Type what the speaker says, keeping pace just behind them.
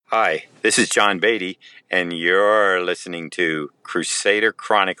Hi, this is John Beatty, and you're listening to Crusader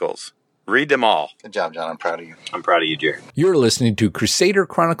Chronicles. Read them all. Good job, John. I'm proud of you. I'm proud of you, Jared. You're listening to Crusader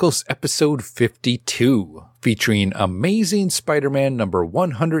Chronicles episode 52, featuring Amazing Spider-Man number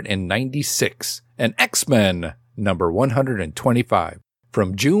 196 and X-Men number 125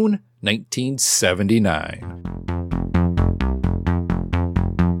 from June 1979.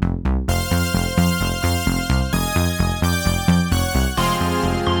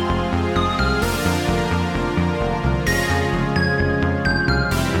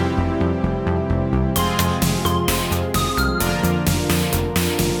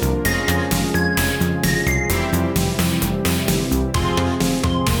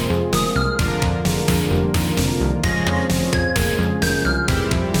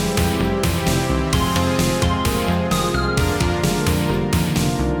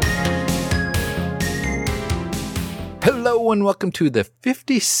 Hello and welcome to the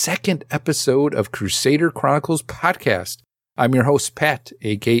 52nd episode of Crusader Chronicles podcast. I'm your host, Pat,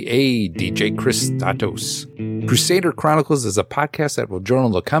 aka DJ Christatos. Crusader Chronicles is a podcast that will journal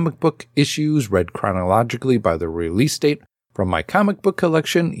the comic book issues read chronologically by the release date from my comic book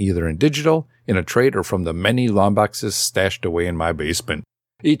collection, either in digital, in a trade, or from the many long boxes stashed away in my basement.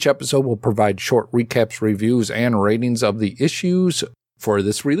 Each episode will provide short recaps, reviews, and ratings of the issues for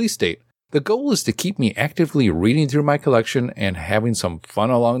this release date. The goal is to keep me actively reading through my collection and having some fun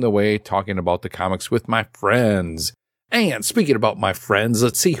along the way, talking about the comics with my friends. And speaking about my friends,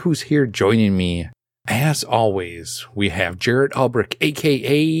 let's see who's here joining me. As always, we have Jared Albrick,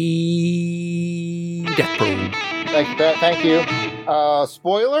 a.k.a. Death Probe. Thank you, Pat. Thank you.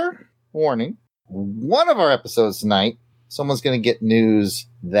 Spoiler warning. One of our episodes tonight, someone's going to get news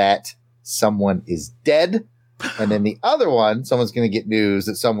that someone is dead. And then the other one, someone's going to get news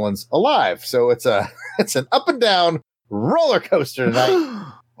that someone's alive. So it's an up and down roller coaster tonight.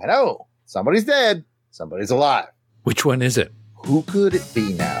 I know. Somebody's dead. Somebody's alive. Which one is it? Who could it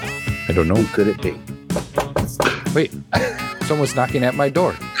be now? I don't know. Who could it be? Wait. Someone's knocking at my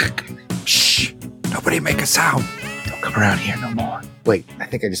door. Shh. Nobody make a sound. Don't come around here no more. Wait, I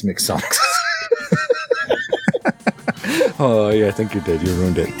think I just mixed songs. Oh, yeah, I think you did. You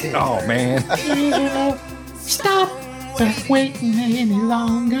ruined it. Oh, man. Stop waiting any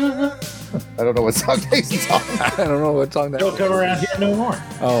longer. I don't know what song Jason's on. I don't know what song that Don't come around here no more.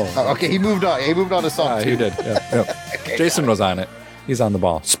 Oh, Okay, he moved on. He moved on to song 2. he did. Yeah. Okay, Jason was on it. He's on the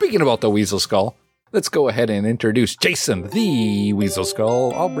ball. Speaking about the Weasel Skull, let's go ahead and introduce Jason, the Weasel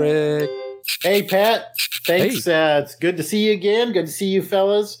Skull Albrecht. Hey, Pat. Thanks. It's good to see you again. Good to see you,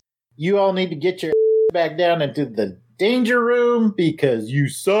 fellas. You all need to get your back down into the danger room because you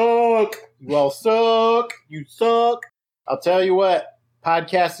suck. You all suck. You suck. I'll tell you what.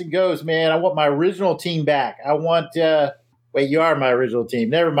 Podcasting goes, man. I want my original team back. I want... wait, you are my original team.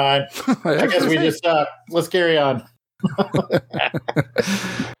 Never mind. I guess we just... let's carry on.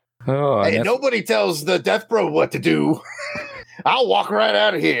 Hey, nobody tells the Death Bro what to do. I'll walk right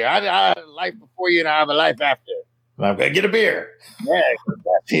out of here. I have a life before you and I have a life after. I'm going to get a beer. Yeah,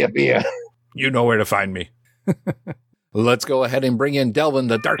 see a beer. You know where to find me. Let's go ahead and bring in Delvin,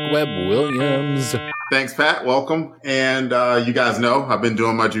 the Dark Web Williams. Thanks, Pat. Welcome. And you guys know I've been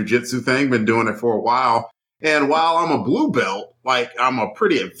doing my jujitsu thing, been doing it for a while. And while I'm a blue belt, like I'm a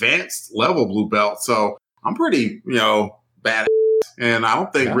pretty advanced level blue belt, so I'm pretty, badass. And I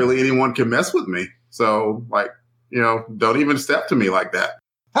don't think really anyone can mess with me. So, don't even step to me like that.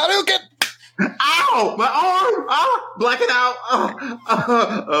 Hadouken! Ow! My arm! Ah! Black it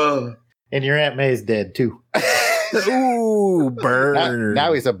out! And your Aunt May's dead, too. Ooh, burn.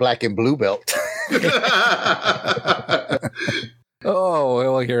 Now he's a black and blue belt. Oh,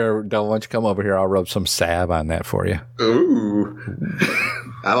 well, here, Delvin, why don't you come over here? I'll rub some salve on that for you. Ooh.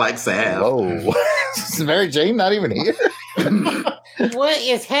 I like salve. Whoa. Is Mary Jane not even here? What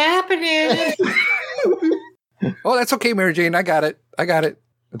is happening? Oh, that's okay, Mary Jane. I got it.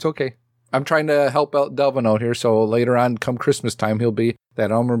 It's okay. I'm trying to help out Delvin out here, so later on, come Christmas time,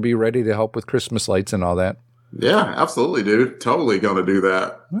 that arm will be ready to help with Christmas lights and all that. Yeah, absolutely, dude. Totally gonna do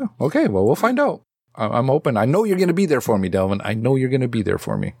that. Oh, okay, well, we'll find out. I'm open. I know you're going to be there for me, Delvin. I know you're going to be there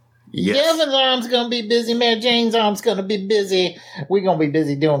for me. Yes. Delvin's arm's going to be busy. Mary Jane's arm's going to be busy. We're going to be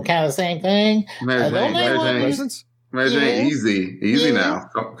busy doing kind of the same thing. Mary Jane, easy now.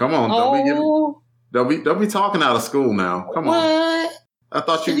 Come on, don't be talking out of school now. Come on. What? I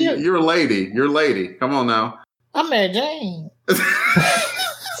thought you're a lady. You're a lady. Come on now. I'm Mary Jane.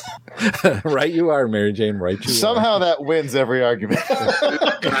 Right, you are, Mary Jane. Right, you Somehow that wins every argument.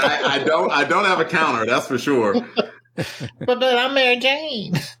 I don't have a counter. That's for sure. But I'm Mary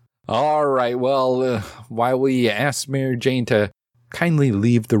Jane. All right. Well, while we ask Mary Jane to kindly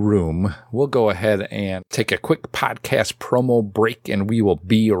leave the room, we'll go ahead and take a quick podcast promo break, and we will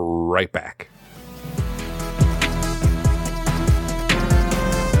be right back.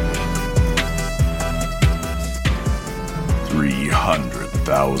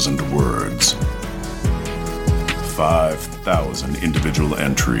 $300,000 words, 5,000 individual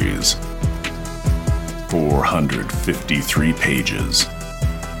entries, 453 pages,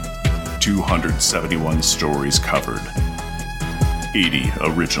 271 stories covered, 80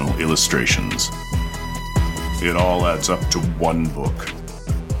 original illustrations. It all adds up to one book.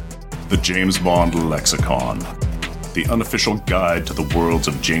 The James Bond Lexicon. The unofficial guide to the worlds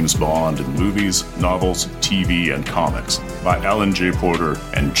of James Bond in movies, novels, TV, and comics by Alan J. Porter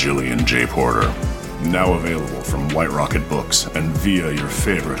and Gillian J. Porter. Now available from White Rocket Books and via your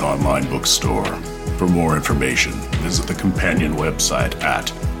favorite online bookstore. For more information, visit the companion website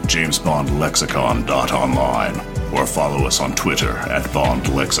at jamesbondlexicon.online or follow us on Twitter at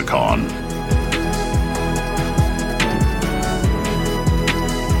BondLexicon.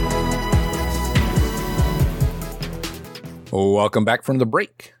 Welcome back from the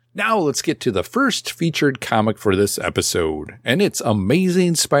break. Now let's get to the first featured comic for this episode, and it's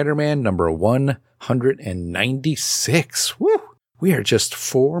Amazing Spider-Man number 196. Woo! We are just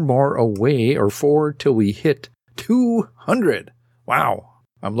 4 more away, or 4 till we hit 200. Wow.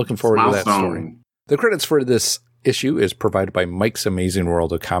 I'm looking forward to that story. The credits for this issue is provided by Mike's Amazing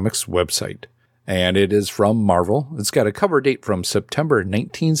World of Comics website, and it is from Marvel. It's got a cover date from September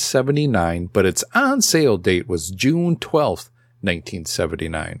 1979, but its on-sale date was June 12th,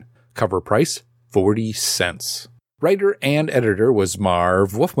 1979. Cover price, 40 cents. Writer and editor was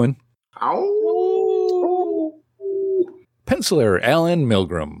Marv Wolfman. Ow. Penciler, Alan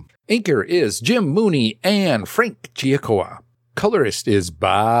Milgram. Inker is Jim Mooney and Frank Giacoa. Colorist is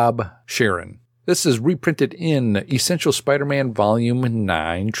Bob Sharon. This is reprinted in Essential Spider-Man Volume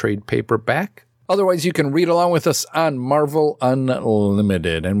 9 trade paperback. Otherwise, you can read along with us on Marvel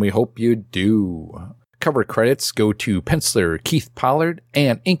Unlimited, and we hope you do. Cover credits go to penciler Keith Pollard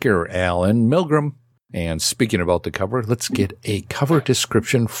and inker Alan Milgram. And speaking about the cover, let's get a cover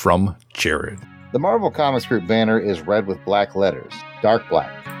description from Jared. The Marvel Comics Group banner is red with black letters, dark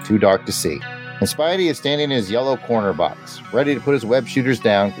black, too dark to see. And Spidey is standing in his yellow corner box, ready to put his web shooters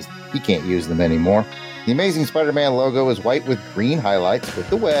down because he can't use them anymore. The Amazing Spider-Man logo is white with green highlights with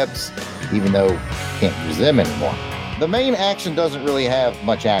the webs, even though he can't use them anymore. The main action doesn't really have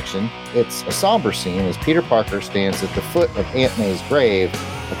much action. It's a somber scene as Peter Parker stands at the foot of Aunt May's grave.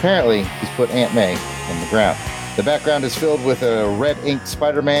 Apparently, he's put Aunt May in the ground. The background is filled with a red-inked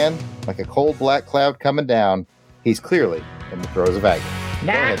Spider-Man, like a cold black cloud coming down. He's clearly in the throes of agony.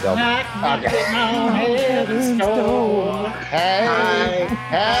 Knock, knock, knocking on heaven's door. Hey,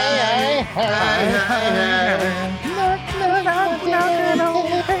 hey, hey, hey, Knock, knock, knocking on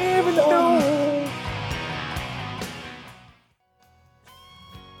heaven's door.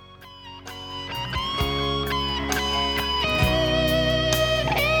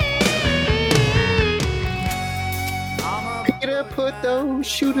 Peter, put those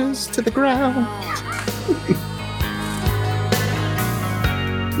shooters to the ground.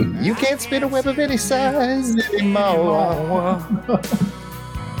 You can't spin a web of any size anymore.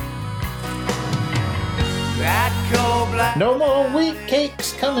 No more wheat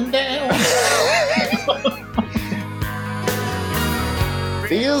cakes coming down.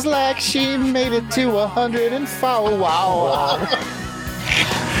 Feels like she made it to 104. Wow.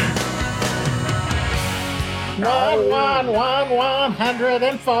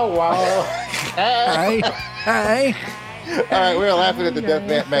 104. Hi. All right, we were laughing at the death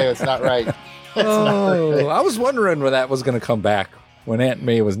of Aunt May. It's not right. I was wondering when that was going to come back. When Aunt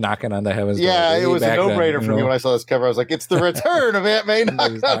May was knocking on the heavens door. Yeah, it was a Back no-brainer then, for me when I saw this cover. I was like, it's the return of Aunt May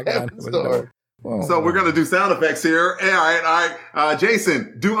knocking on heaven's door. Well, So we're gonna do sound effects here. All right.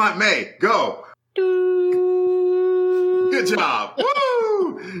 Jason, do Aunt May. Go. Good job.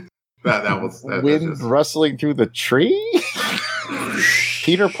 Woo! That was Wind just... rustling through the tree?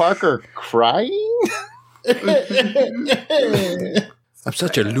 Peter Parker crying? I'm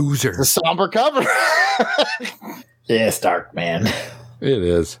such a loser. The somber cover. Yes, dark man. It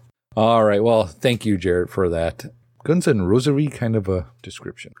is. All right. Well, thank you, Jared, for that. Guns and Rosary kind of a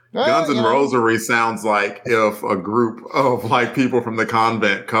description. Guns N' Rosary sounds like if a group of like people from the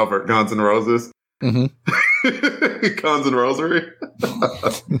convent covered Guns N' Roses. Mm-hmm. Guns N' Rosary.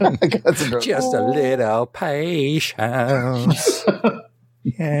 Just a little patience.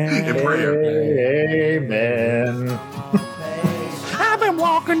 In prayer. Amen. I've been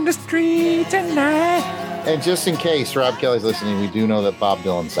walking the streets at night. And just in case Rob Kelly's listening, we do know that Bob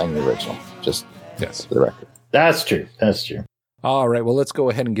Dylan sang the original. Just Yes. for the record. That's true. That's true. All right, well, let's go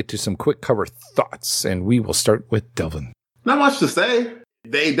ahead and get to some quick cover thoughts, and we will start with Delvin. Not much to say.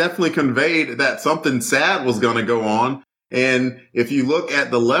 They definitely conveyed that something sad was going to go on. And if you look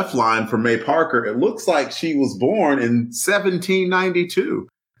at the left line for May Parker, it looks like she was born in 1792.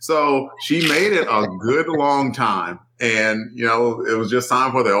 So she made it a good long time. And, you know, it was just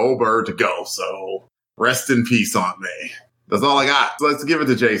time for the old bird to go. So rest in peace, Aunt May. That's all I got. So let's give it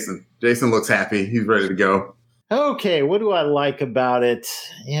to Jason. Jason looks happy. He's ready to go. Okay, what do I like about it?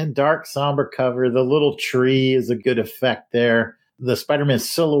 And dark, somber cover. The little tree is a good effect there. The Spider-Man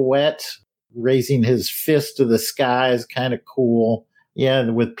silhouette raising his fist to the sky is kind of cool. Yeah,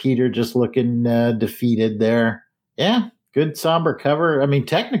 with Peter just looking defeated there. Yeah, good somber cover. I mean,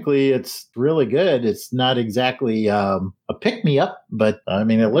 technically, it's really good. It's not exactly a pick-me-up, but, I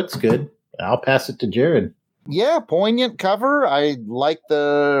mean, it looks good. I'll pass it to Jared. Yeah, poignant cover. I like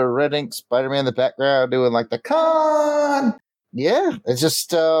the red ink Spider-Man in the background doing like the con. Yeah, it's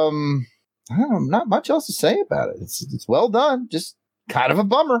just I don't know, not much else to say about it. It's well done. Just kind of a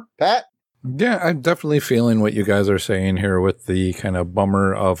bummer, Pat. Yeah, I'm definitely feeling what you guys are saying here with the kind of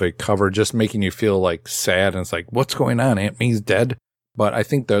bummer of a cover, just making you feel like sad. And it's like, what's going on? Aunt May's dead. But I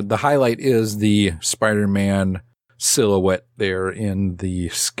think the highlight is the Spider-Man silhouette there in the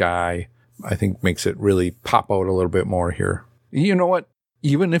sky. I think makes it really pop out a little bit more here. You know what?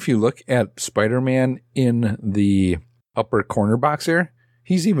 Even if you look at Spider-Man in the upper corner box there,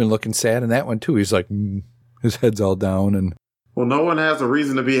 he's even looking sad in that one too. He's like, his head's all down. And well, no one has a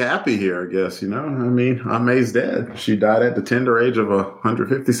reason to be happy here, I guess, you know? I mean, Aunt May's dead. She died at the tender age of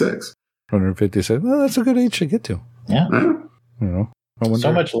 156. 156. Well, that's a good age to get to. Yeah. You know,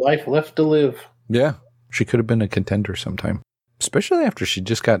 so much life left to live. Yeah. She could have been a contender sometime. Especially after she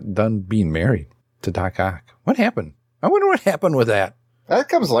just got done being married to Doc Ock. What happened? I wonder what happened with that. That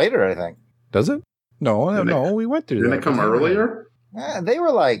comes later, I think. Does it? No, we went through that. Didn't it come earlier? They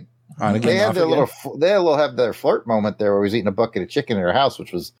were like, on again, they had off their again. have their flirt moment there where he was eating a bucket of chicken in her house,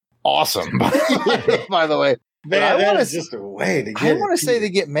 which was awesome. By the way, Man, I that want is to just a way to get I want to say they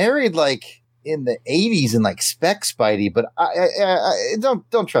get married like in the 80s in like Spec Spidey, but I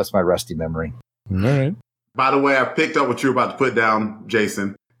don't trust my rusty memory. All right. By the way, I picked up what you were about to put down,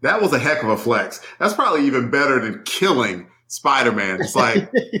 Jason. That was a heck of a flex. That's probably even better than killing Spider-Man. It's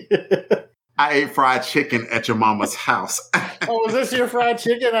like, I ate fried chicken at your mama's house. Oh, was this your fried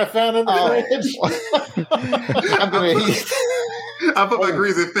chicken I found in the fridge? I put my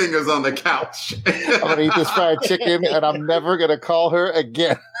greasy fingers on the couch. I'm going to eat this fried chicken, and I'm never going to call her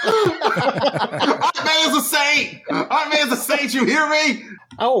again. Aunt May is a saint. Aunt May is a saint. You hear me?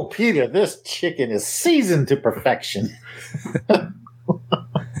 Oh, Peter, this chicken is seasoned to perfection.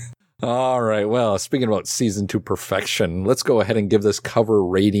 All right. Well, speaking about season to perfection, let's go ahead and give this cover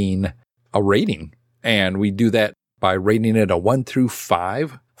rating a rating. And we do that by rating it a 1 through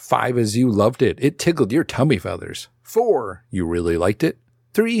 5. 5 is you loved it. It tickled your tummy feathers. 4, you really liked it.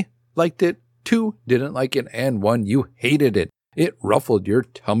 3, liked it. 2, didn't like it. And 1, you hated it. It ruffled your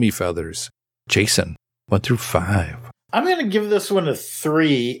tummy feathers. Jason, 1 through 5. I'm going to give this one a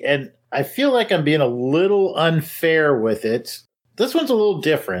 3, and I feel like I'm being a little unfair with it. This one's a little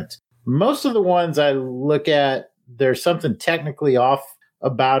different. Most of the ones I look at, there's something technically off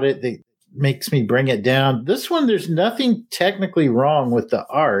about it that makes me bring it down. This one, there's nothing technically wrong with the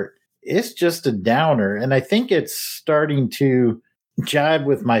art. It's just a downer, and I think it's starting to jibe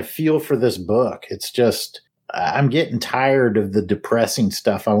with my feel for this book. It's just, I'm getting tired of the depressing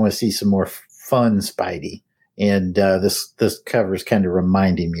stuff. I want to see some more fun Spidey. And this cover is kind of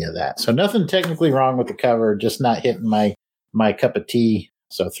reminding me of that. So nothing technically wrong with the cover, just not hitting my cup of tea.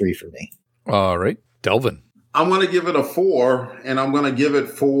 So 3 for me. All right. Delvin. I'm going to give it a 4, and I'm going to give it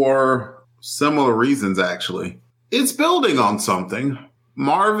for similar reasons, actually. It's building on something.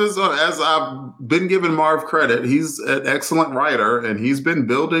 Marv is, as I've been giving Marv credit, he's an excellent writer, and he's been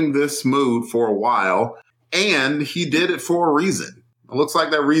building this mood for a while, and he did it for a reason. It looks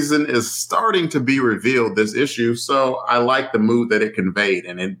like that reason is starting to be revealed this issue, so I like the mood that it conveyed,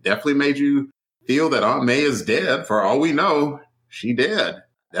 and it definitely made you feel that Aunt May is dead. For all we know, she dead.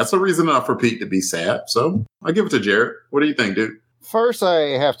 That's a reason enough for Pete to be sad, so I give it to Jared. What do you think, dude? First,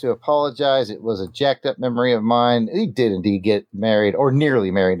 I have to apologize. It was a jacked up memory of mine. He did indeed get married, or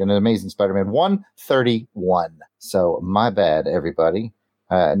nearly married, in an Amazing Spider-Man 131. So my bad, everybody.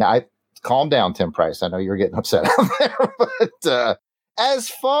 Now, calm down, Tim Price. I know you were getting upset out there, but as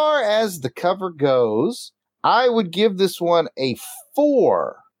far as the cover goes, I would give this one a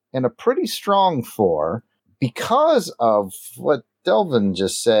 4, and a pretty strong 4, because of what Delvin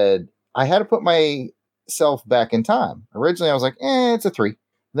just said. I had to put myself back in time. Originally, I was like, it's a 3.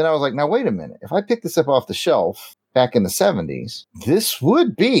 Then I was like, now, wait a minute. If I pick this up off the shelf back in the 70s, this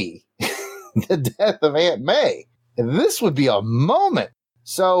would be the death of Aunt May. And this would be a moment.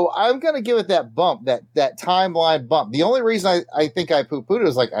 So I'm going to give it that bump, that timeline bump. The only reason I think I poo-pooed it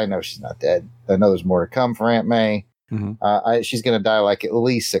was like, I know she's not dead. I know there's more to come for Aunt May. Mm-hmm. She's going to die like at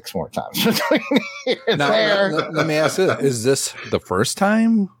least 6 more times. Let me ask this. Is this the first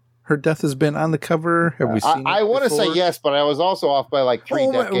time her death has been on the cover? Have we seen I want to say yes, but I was also off by like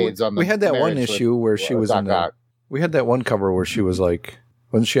 3 decades on the We had that one issue where she was in the... We had that one cover where she was like...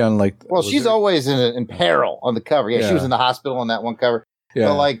 Wasn't she on like... Well, she's always in peril on the cover. Yeah, she was in the hospital on that one cover. Yeah.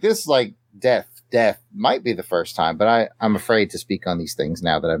 But like this, like death might be the first time, but I'm afraid to speak on these things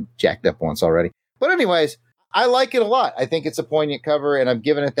now that I've jacked up once already. But anyways, I like it a lot. I think it's a poignant cover, and I'm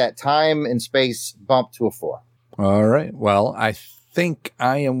giving it that time and space bump to a 4. All right. Well, I think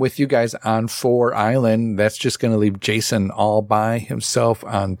I am with you guys on 4 Island. That's just going to leave Jason all by himself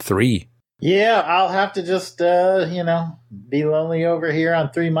on 3. Yeah, I'll have to just, be lonely over here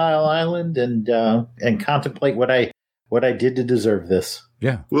on 3 Mile Island and contemplate what I did to deserve this.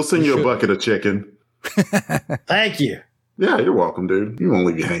 Yeah. We'll send you a bucket of chicken. Thank you. Yeah, you're welcome, dude. You won't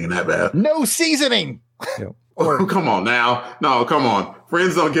leave you hanging that bad. No seasoning. Yep. Oh, come on now. No, come on.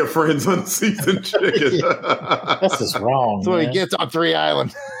 Friends don't get friends unseasoned chicken. That's just wrong. That's what he gets on 3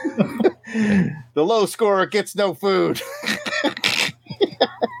 Island. The low scorer gets no food.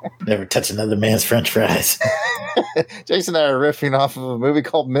 Never touch another man's French fries. Jason and I are riffing off of a movie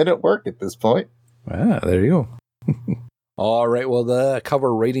called Men at Work at this point. Ah, there you go. All right, well, the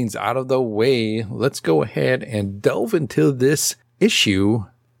cover ratings out of the way. Let's go ahead and delve into this issue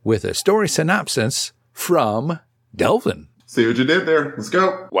with a story synopsis from Delvin. See what you did there. Let's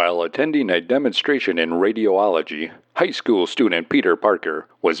go. While attending a demonstration in radiology, high school student Peter Parker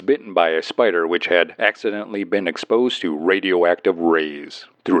was bitten by a spider which had accidentally been exposed to radioactive rays.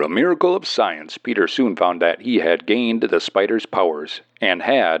 Through a miracle of science, Peter soon found that he had gained the spider's powers and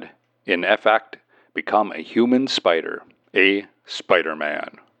had, in effect, become a human spider, a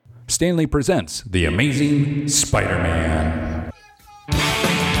Spider-Man. Stanley presents The Amazing Spider-Man.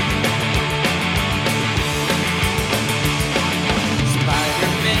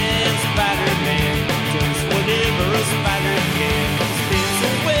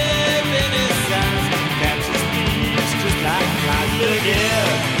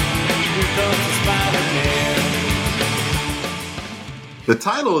 The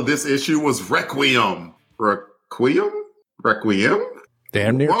title of this issue was Requiem. Requiem?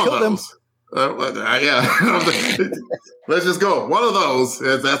 Damn near killed him. Yeah. Let's just go. One of those.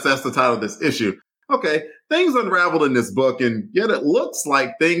 That's the title of this issue. Okay. Things unraveled in this book, and yet it looks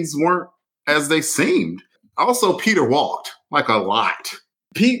like things weren't as they seemed. Also, Peter walked like a lot.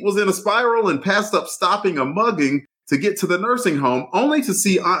 Pete was in a spiral and passed up stopping a mugging to get to the nursing home, only to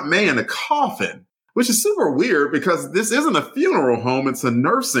see Aunt May in a coffin, which is super weird because this isn't a funeral home, it's a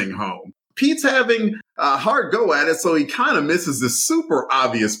nursing home. Pete's having a hard go at it, so he kind of misses this super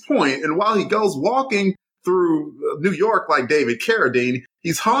obvious point. And while he goes walking through New York like David Carradine,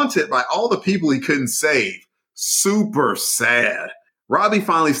 he's haunted by all the people he couldn't save. Super sad. Robbie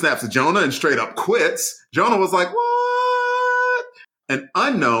finally snaps at Jonah and straight up quits. Jonah was like, what? An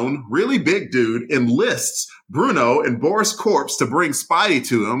unknown, really big dude enlists Bruno and Boris Corpse to bring Spidey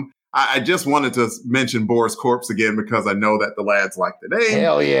to him. I just wanted to mention Boris Corpse again because I know that the lads like the name.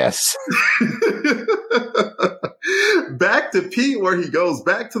 Hell yes. Back to Pete, where he goes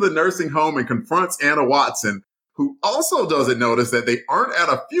back to the nursing home and confronts Anna Watson, who also doesn't notice that they aren't at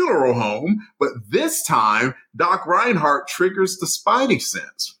a funeral home, but this time Doc Reinhardt triggers the Spidey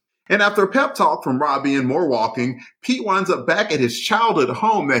sense. And after a pep talk from Robbie and more walking, Pete winds up back at his childhood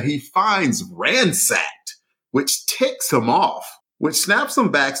home that he finds ransacked, which ticks him off, which snaps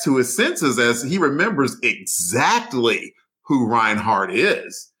him back to his senses as he remembers exactly who Reinhardt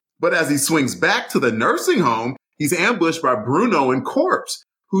is. But as he swings back to the nursing home, he's ambushed by Bruno and Corpse,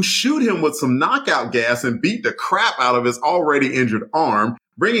 who shoot him with some knockout gas and beat the crap out of his already injured arm,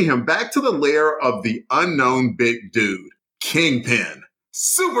 bringing him back to the lair of the unknown big dude, Kingpin.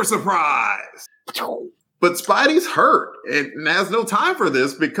 Super surprise! But Spidey's hurt and has no time for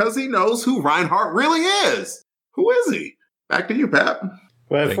this because he knows who Reinhardt really is. Who is he? Back to you, Pat.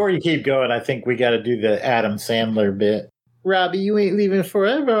 Well, before you keep going, I think we got to do the Adam Sandler bit. Robbie, you ain't leaving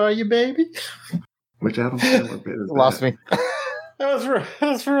forever, are you, baby? Which Adam Sandler bit is that? Lost me. That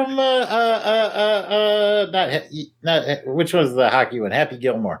was from not which was the hockey one? Happy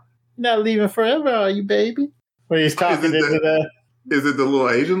Gilmore. You're not leaving forever, are you, baby? When he's talking into the. Is it the little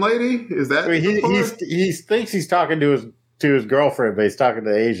Asian lady? Is that? He thinks he's talking to his girlfriend, but he's talking to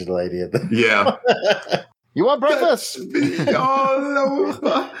the Asian lady. Yeah. You want breakfast? Oh,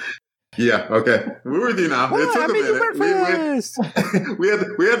 no. Yeah, okay. We're with you now. It took a minute. We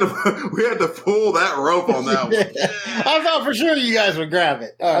had to pull that rope on that one. I thought for sure you guys would grab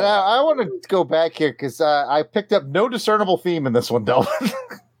it. And I want to go back here because I picked up no discernible theme in this one, Delvin.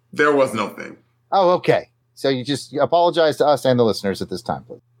 There was no theme. Oh, okay. So you just apologize to us and the listeners at this time,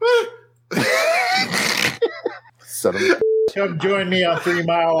 please. Son of a Come join me on 3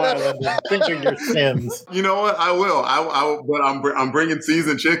 Mile Island and think of your sins. You know what? I will. But I'm bringing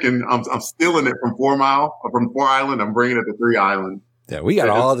seasoned chicken. I'm stealing it from 4 Island. I'm bringing it to 3 Island. Yeah, we got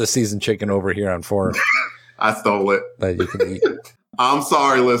all the seasoned chicken over here on 4. I stole it. That you can eat. I'm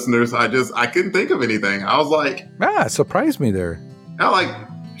sorry, listeners. I couldn't think of anything. I was like, it surprised me there.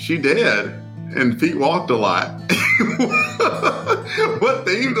 She did, and feet walked a lot. What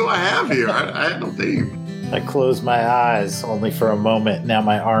theme do I have here? I had no theme. I closed my eyes only for a moment. Now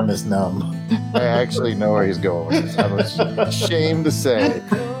my arm is numb. I actually know where he's going with this. I'm ashamed to say.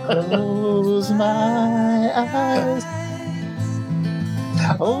 Close my eyes.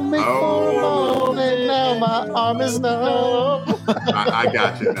 Only for a moment. Now my arm is numb. I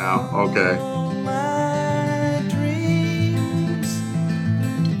got you now. Okay. My dreams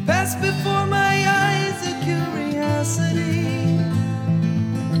pass before my eyes, a curiosity.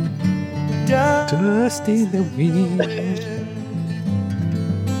 Dust in the wind.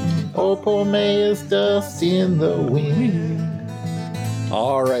 Oh, poor May is dust in the wind.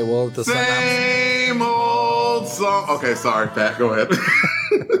 All right, well, the Same old song. Okay, sorry, Pat. Go ahead.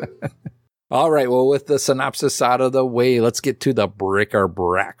 All right, well, with the synopsis out of the way, let's get to the brick or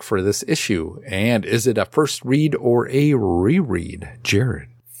brack for this issue. And is it a first read or a reread? Jared.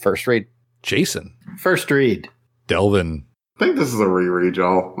 First read. Jason. First read. Delvin. I think this is a reread,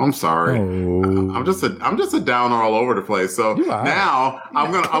 y'all. I'm sorry. Oh. I'm just a downer all over the place. So now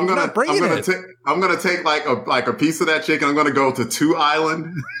I'm gonna take like a piece of that chicken. I'm gonna go to 2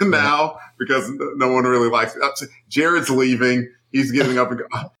 Island now because no one really likes it. Jared's leaving. He's giving up.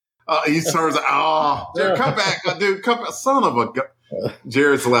 He turns. Jared, come back, dude. Come back, son of a.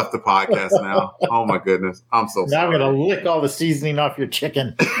 Jared's left the podcast now. Oh my goodness, I'm so sorry. Now I'm gonna lick all the seasoning off your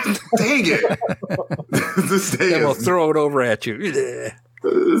chicken. Dang it! This day we'll throw it over at you.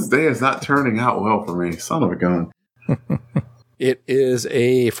 This day is not turning out well for me. Son of a gun. It is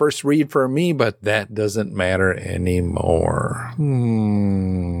a first read for me, but that doesn't matter anymore.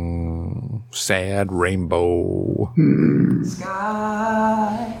 Sad rainbow.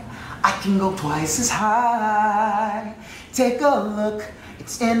 Sky, I can go twice as high. Take a look,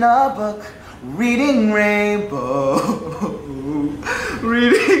 it's in a book. Reading rainbow.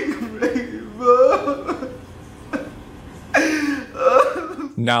 Reading rainbow.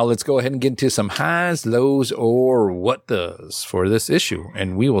 Now let's go ahead and get into some highs, lows, or what does for this issue.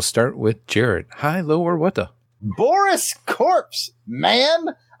 And we will start with Jared. High, low, or what the? Boris Corpse,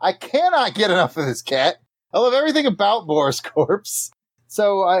 man. I cannot get enough of this cat. I love everything about Boris Corpse.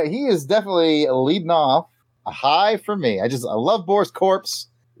 So he is definitely leading off a high for me. I love Boris Corpse.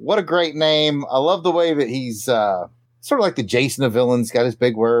 What a great name. I love the way that he's sort of like the Jason of villains, got his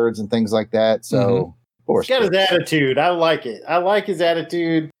big words and things like that. So Boris He's got Corpse. his attitude. I like it. I like his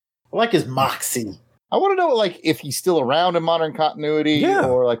attitude. I like his moxie. I want to know like if he's still around in modern continuity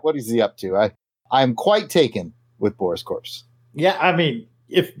or like what is he up to? I'm quite taken with Boris Corpse. Yeah, I mean,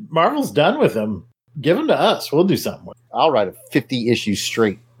 if Marvel's done with him, give him to us. We'll do something with him. I'll write a 50 issue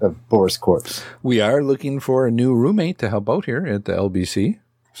straight of Boris Corpse. We are looking for a new roommate to help out here at the LBC.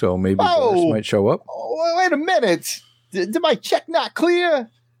 So maybe Boris might show up. Oh, wait a minute. Did my check not clear?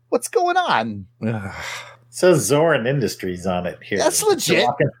 What's going on? Says Zoran Industries on it here. That's legit.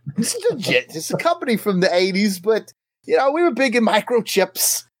 It's legit. It's a company from the 80s, but, we were big in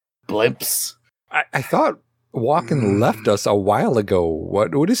microchips, blimps. I thought Walken left us a while ago.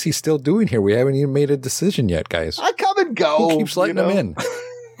 What is he still doing here? We haven't even made a decision yet, guys. I come and go. Who keeps letting him in?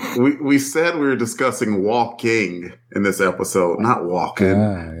 We said we were discussing walking in this episode, not walking.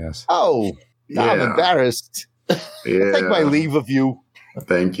 Yes. Oh, now I'm embarrassed. Yeah. Take my leave of you.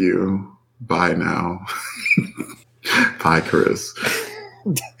 Thank you. Bye now. Bye, Chris.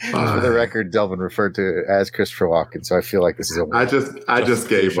 For the record, Delvin referred to as Christopher Walken, so I feel like this is a I just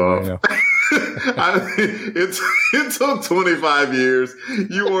gave up. It took 25 years.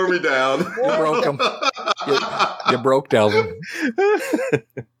 You wore me down. You broke him. You broke Delvin.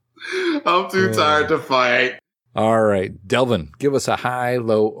 I'm too tired to fight. All right, Delvin, give us a high,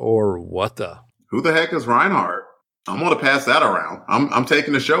 low, or what the? Who the heck is Reinhardt? I'm going to pass that around. I'm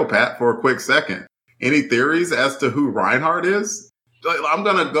taking the show, Pat, for a quick second. Any theories as to who Reinhardt is? I'm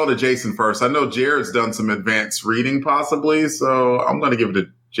going to go to Jason first. I know Jared's done some advanced reading possibly, so I'm going to give it to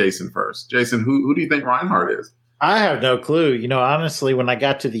Jason first. Jason, who do you think Reinhardt is? I have no clue. You know, honestly, when I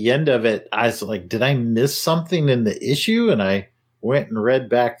got to the end of it, I was like, did I miss something in the issue? And I went and read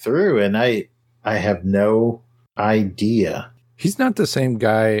back through, and I have no idea. He's not the same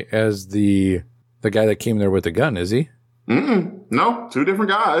guy as the guy that came there with the gun, is he? No, two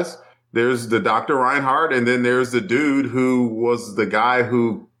different guys. There's the Dr. Reinhardt, and then there's the dude who was the guy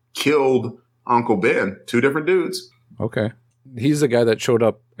who killed Uncle Ben. Two different dudes. Okay. He's the guy that showed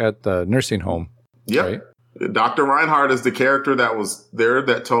up at the nursing home. Yep. Right? Dr. Reinhardt is the character that was there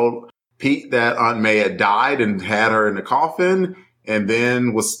that told Pete that Aunt May had died and had her in the coffin, and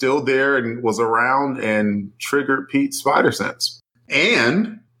then was still there and was around and triggered Pete's spider sense.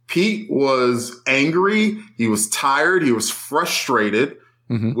 And Pete was angry. He was tired. He was frustrated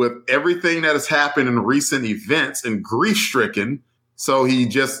with everything that has happened in recent events and grief-stricken. So he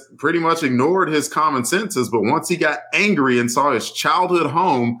just pretty much ignored his common senses. But once he got angry and saw his childhood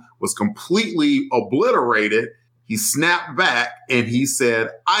home was completely obliterated, he snapped back and he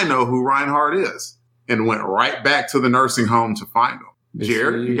said, I know who Reinhardt is, and went right back to the nursing home to find him.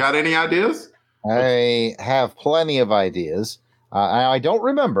 Jared, you got any ideas? I have plenty of ideas. I don't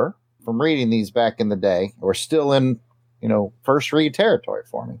remember from reading these back in the day. We're still in, first read territory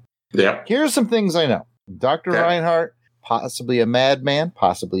for me. Yeah. Here's some things I know. Dr. Reinhardt, possibly a madman,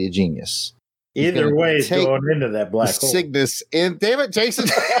 possibly a genius. Either way, is going into that black hole. Cygnus in. Damn it, Jason.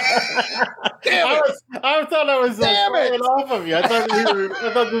 Damn it. I thought I was playing off of you. I thought we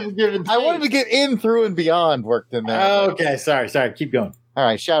were giving. I wanted to get in, through, and beyond worked in there. Okay, sorry. Keep going. All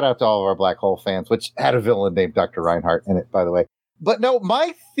right, shout out to all of our black hole fans, which had a villain named Dr. Reinhardt in it, by the way. But no,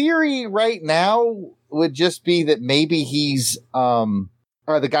 my theory right now would just be that maybe he's the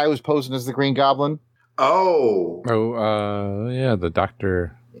guy who's posing as the Green Goblin. Yeah, the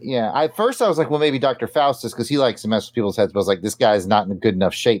doctor. Yeah, at first I was like, well, maybe Dr. Faustus, because he likes to mess with people's heads. But I was like, this guy's not in a good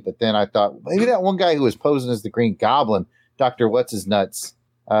enough shape. But then I thought, maybe that one guy who was posing as the Green Goblin, Dr. What's-His-Nuts.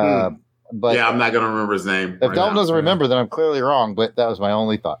 But yeah, I'm not going to remember his name. If Dalton doesn't remember, then I'm clearly wrong. But that was my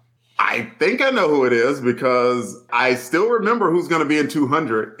only thought. I think I know who it is because I still remember who's going to be in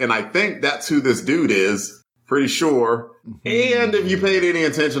 200. And I think that's who this dude is. Pretty sure. And if you paid any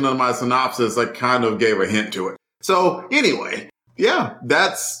attention to my synopsis, I kind of gave a hint to it. So anyway, yeah,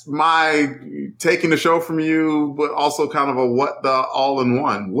 that's my taking the show from you, but also kind of a what the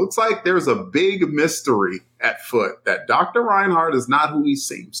all-in-one. Looks like there's a big mystery at foot that Dr. Reinhardt is not who he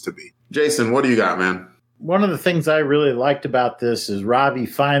seems to be. Jason, what do you got, man? One of the things I really liked about this is Robbie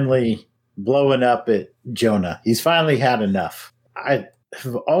finally blowing up at Jonah. He's finally had enough. I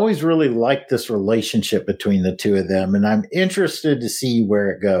have always really liked this relationship between the two of them, and I'm interested to see where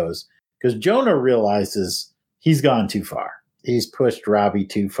it goes because Jonah realizes he's gone too far. He's pushed Robbie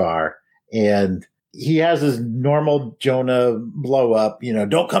too far, and he has his normal Jonah blow up,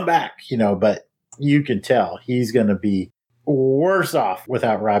 don't come back, but you can tell he's going to be worse off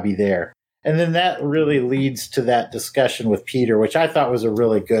without Robbie there. And then that really leads to that discussion with Peter, which I thought was a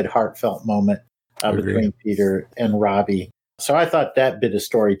really good heartfelt moment between Peter and Robbie. So I thought that bit of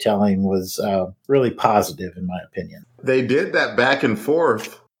storytelling was really positive, in my opinion. They did that back and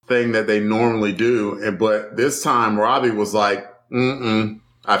forth thing that they normally do, but this time Robbie was like,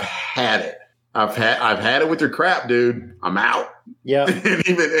 I've had it. I've had it with your crap, dude. I'm out. Yeah.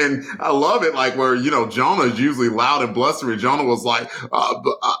 and I love it, like where, Jonah's usually loud and blustery. Jonah was like,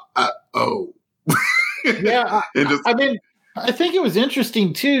 oh. Yeah. I think it was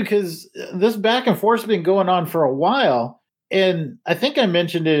interesting too, because this back and forth has been going on for a while. And I think I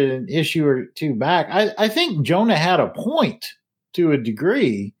mentioned it in an issue or two back. I think Jonah had a point to a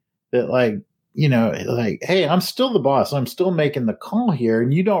degree that hey, I'm still the boss. I'm still making the call here.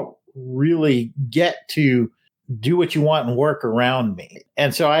 And you don't really get to do what you want and work around me.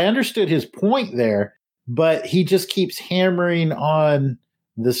 And so I understood his point there, but he just keeps hammering on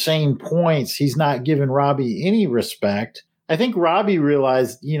the same points. He's not giving Robbie any respect. I think Robbie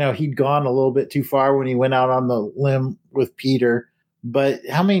realized, he'd gone a little bit too far when he went out on the limb with Peter. But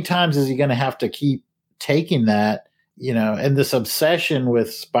how many times is he going to have to keep taking that? And this obsession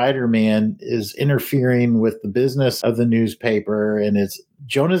with Spider-Man is interfering with the business of the newspaper. And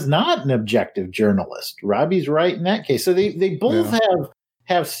Jonah's not an objective journalist. Robbie's right in that case. So they both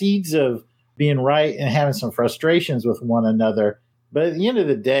have seeds of being right and having some frustrations with one another. But at the end of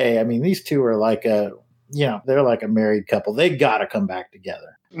the day, these two are like they're like a married couple. They got to come back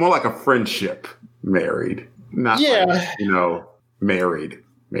together. More like a friendship married, not married.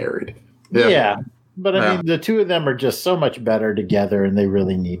 Yeah. But the two of them are just so much better together, and they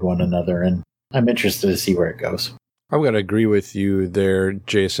really need one another. And I'm interested to see where it goes. I'm going to agree with you there,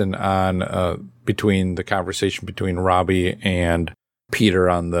 Jason, on between the conversation between Robbie and Peter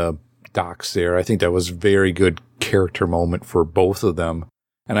on the docks there. I think that was a very good character moment for both of them.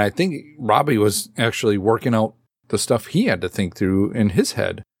 And I think Robbie was actually working out the stuff he had to think through in his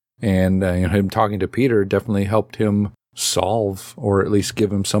head. And him talking to Peter definitely helped him solve, or at least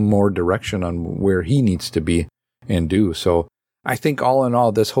give him some more direction on where he needs to be and do. So I think all in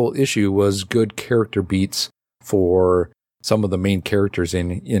all, this whole issue was good character beats for some of the main characters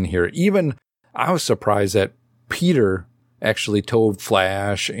in here. Even I was surprised that Peter actually told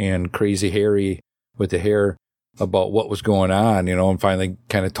Flash and Crazy Harry with the hair about what was going on, and finally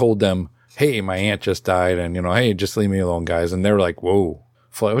kind of told them, hey, my aunt just died, and, hey, just leave me alone, guys. And they were like, whoa.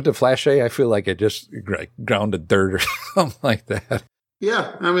 What did Flash say? I feel like it just grounded dirt or something like that.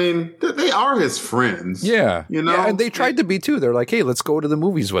 Yeah, I mean, they are his friends. Yeah. Yeah, and they tried to be too. They're like, hey, let's go to the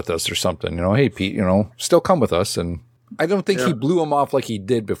movies with us or something. Hey, Pete, still come with us. And I don't think he blew him off like he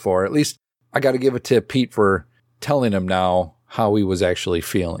did before. At least I got to give it to Pete for telling him now how he was actually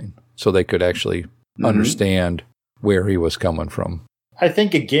feeling, so they could actually understand where he was coming from. I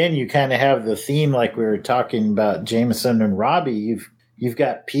think, again, you kind of have the theme like we were talking about Jameson and Robbie. You've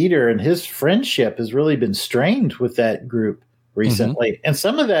got Peter, and his friendship has really been strained with that group recently. And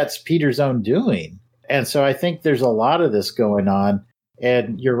some of that's Peter's own doing. And so I think there's a lot of this going on.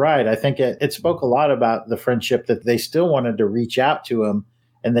 And you're right. I think it spoke a lot about the friendship, that they still wanted to reach out to him,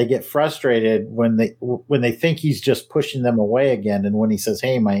 and they get frustrated when they think he's just pushing them away again. And when he says,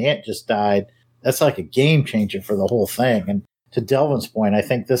 hey, my aunt just died, that's like a game changer for the whole thing. And to Delvin's point, I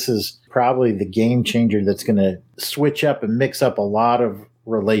think this is probably the game changer that's going to switch up and mix up a lot of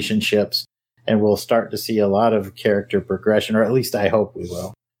relationships, and we'll start to see a lot of character progression, or at least I hope we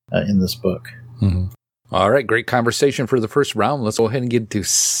will, in this book. Mm-hmm. All right, great conversation for the first round. Let's go ahead and get to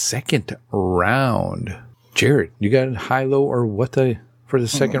second round. Jared, you got high, low, or what for the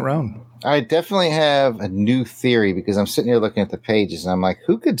second round? I definitely have a new theory, because I'm sitting here looking at the pages and I'm like,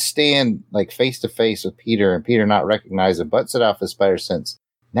 who could stand like face to face with Peter and Peter not recognize him, but set off his spider sense?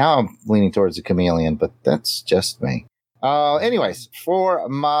 Now I'm leaning towards the chameleon, but that's just me. Anyways, for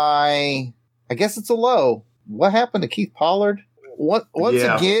my, I guess it's a low. What happened to Keith Pollard? Once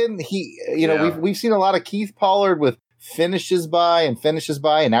again, we've seen a lot of Keith Pollard with finishes by,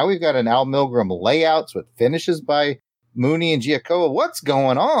 and now we've got an Al Milgrom layouts with finishes by Mooney and Giacomo. What's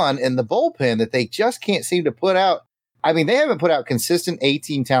going on in the bullpen that they just can't seem to put out? I mean, they haven't put out consistent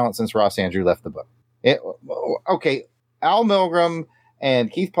A-team talent since Ross Andrew left the book. Okay, Al Milgrom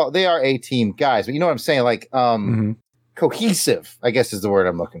and Keith Pollard, they are A-team guys, but you know what I'm saying? Like, cohesive, I guess is the word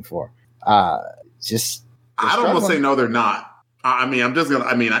I'm looking for. I don't want to say no, they're not.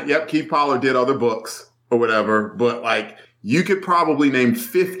 Yep, Keith Pollard did other books or whatever, but like, you could probably name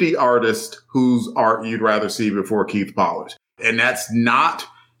 50 artists whose art you'd rather see before Keith Pollard. And that's not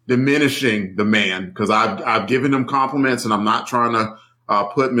diminishing the man, because I've given him compliments, and I'm not trying to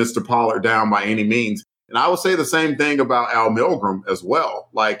put Mr. Pollard down by any means. And I would say the same thing about Al Milgrom as well.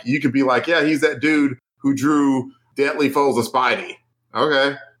 Like, you could be like, yeah, he's that dude who drew Deadly Foes of Spidey.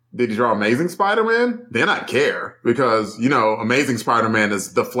 Okay. Did he draw Amazing Spider-Man? Then I'd care, because, Amazing Spider-Man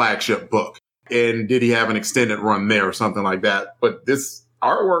is the flagship book. And did he have an extended run there or something like that? But this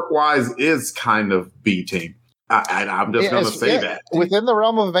artwork-wise is kind of B-team. I'm just going to say that. Within the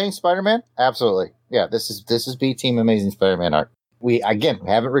realm of Amazing Spider-Man? Absolutely. Yeah, this is B-team Amazing Spider-Man art. We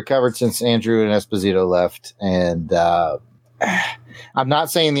haven't recovered since Andrew and Esposito left. And I'm not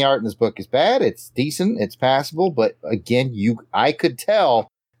saying the art in this book is bad. It's decent. It's passable. But again, I could tell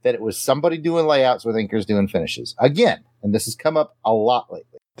that it was somebody doing layouts with inkers doing finishes. Again, and this has come up a lot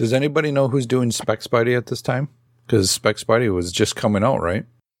lately. Does anybody know who's doing Spec Spidey at this time? Because Spec Spidey was just coming out, right?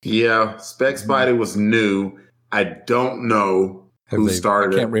 Yeah, Spec Spidey was new. I don't know who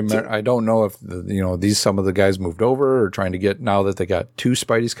started. I can't remember. I don't know if some of the guys moved over or trying to get, now that they got 2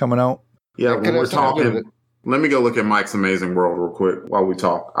 Spideys coming out. Yeah, when we're talking, let me go look at Mike's Amazing World real quick while we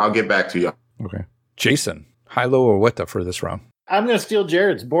talk. I'll get back to you. Okay. Jason, high, low, or what for this round? I'm going to steal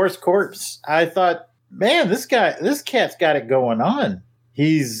Jared's. Boris Corpse. I thought, man, this cat's got it going on.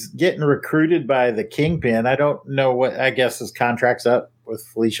 He's getting recruited by the Kingpin. I don't know what, I guess his contract's up with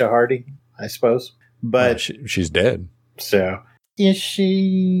Felicia Hardy, I suppose. But she's dead. So, is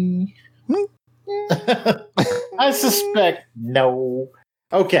she? I suspect no.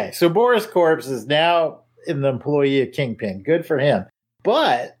 Okay, so Boris Corpse is now an employee of Kingpin. Good for him.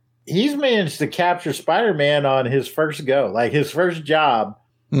 But he's managed to capture Spider-Man on his first go. Like, his first job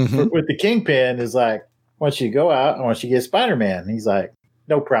with the Kingpin is like, once you go out, I want you to get Spider-Man. He's like,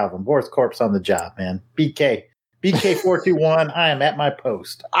 no problem. Boris Corpse on the job, man. BK 421, I am at my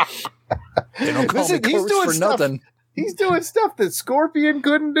post. They don't call me Corpse for nothing. He's doing stuff that Scorpion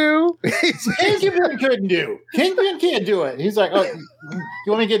couldn't do. Kingpin couldn't do. Kingpin can't do it. He's like, oh,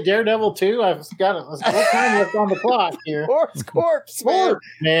 you want me to get Daredevil too? I've got a time left on the clock here. Corpse,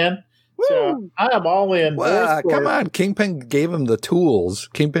 man. So I am all in. Come on, Kingpin gave him the tools.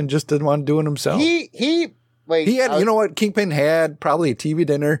 Kingpin just didn't want to do it himself. He had, you know what? Kingpin had probably a TV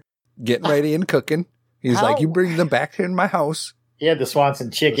dinner, getting ready and cooking. He's like, you bring them back here in my house. He had the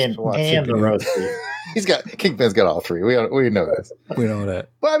Swanson chicken and the roast beef. Kingpin's got all three. We know this. We know that.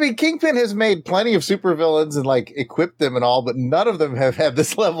 Well, I mean, Kingpin has made plenty of supervillains and like equipped them and all, but none of them have had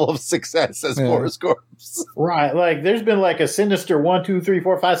this level of success as Boris Corpse. Right. Like there's been like a sinister 1, 2, 3,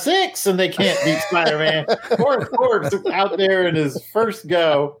 4, 5, 6, and they can't beat Spider-Man. Boris Corpse out there in his first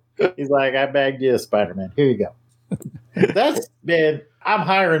go. He's like, I bagged you a Spider-Man. Here you go. I'm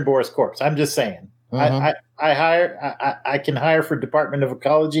hiring Boris Corpse. I'm just saying. Mm-hmm. I can hire for Department of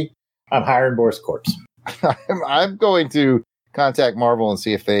Ecology. I'm hiring Boris Corpse. I'm going to contact Marvel and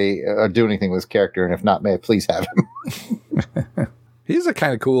see if they do anything with his character, and if not, may I please have him. He's a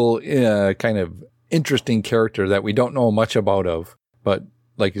kind of cool, kind of interesting character that we don't know much about but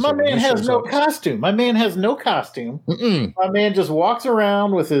like you said, my man has no costume. Mm-mm. My man just walks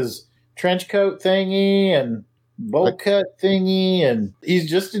around with his trench coat thingy and bowl cut thingy, and he's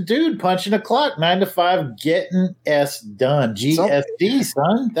just a dude punching a clock, 9 to 5, getting S done. GSD,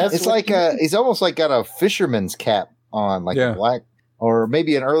 son. It's like he's almost like got a fisherman's cap on, like a black, or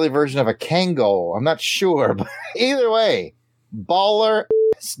maybe an early version of a Kangol. I'm not sure, but either way, baller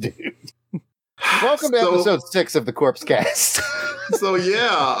dude. Welcome to episode 6 of the Corpse Cast. So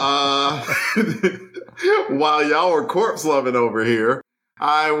while y'all were corpse loving over here,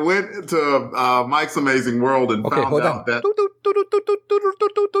 I went to Mike's Amazing World and found out that...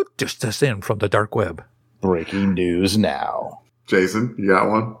 Just us in from the dark web. Breaking news now. Jason, you got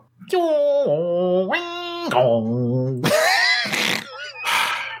one?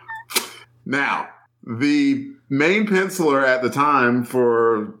 Now, the main penciler at the time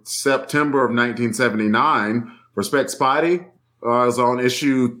for September of 1979 for Spec Spidey was on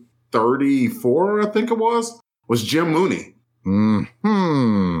issue 34, I think it was Jim Mooney.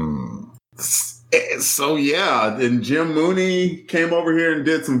 So and Jim Mooney came over here and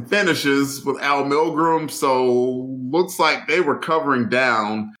did some finishes with Al Milgrom, so looks like they were covering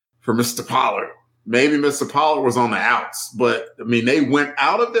down for Mr. Pollard. Maybe Mr. Pollard was on the outs, but I mean, they went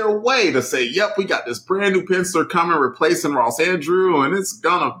out of their way to say, yep, we got this brand new penciler coming replacing Ross Andrew, and it's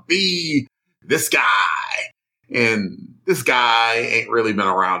gonna be this guy. And this guy ain't really been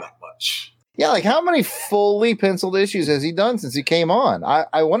around that much. Yeah, like how many fully penciled issues has he done since he came on?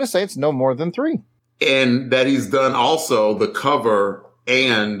 I want to say it's no more than 3. And that he's done also the cover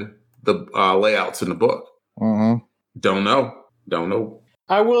and the layouts in the book. Mm-hmm. Don't know.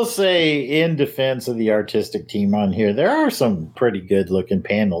 I will say, in defense of the artistic team on here, there are some pretty good looking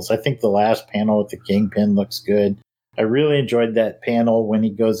panels. I think the last panel with the Kingpin looks good. I really enjoyed that panel when he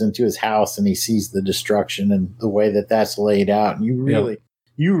goes into his house and he sees the destruction and the way that that's laid out. And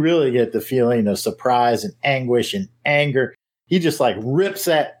you really get the feeling of surprise and anguish and anger. He just like rips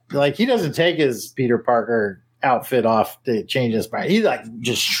that, like he doesn't take his Peter Parker outfit off to change his mind. He like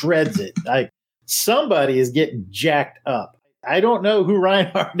just shreds it. Like somebody is getting jacked up. I don't know who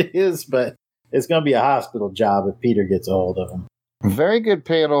Reinhardt is, but it's going to be a hospital job if Peter gets a hold of him. Very good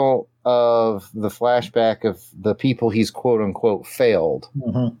panel of the flashback of the people he's quote unquote failed.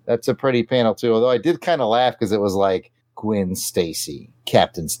 Mm-hmm. That's a pretty panel too. Although I did kind of laugh because it was like Gwen Stacy,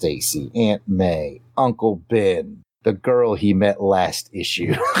 Captain Stacy, Aunt May, Uncle Ben, the girl he met last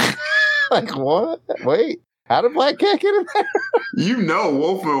issue. Like what? Wait, how did Black Cat get in there? You know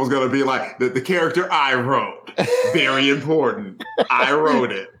Wolfman was going to be like, the character I wrote. Very important. I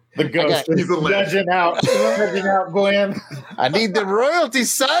wrote it. The ghost is judging out Gwen. I need the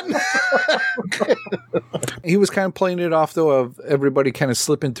royalties, son. He was kind of playing it off, though, of everybody kind of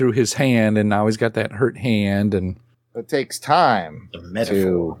slipping through his hand, and now he's got that hurt hand. And it takes time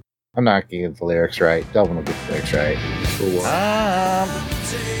to... I'm not getting the lyrics right. Delvin will get the lyrics right.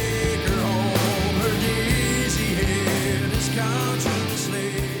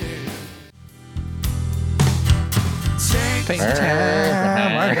 Take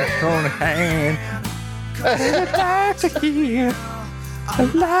time, I'm gonna hand. I'd like to hear.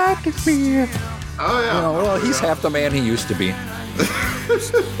 I'd like to feel. Oh, yeah. You know, well, he's half the man he used to be.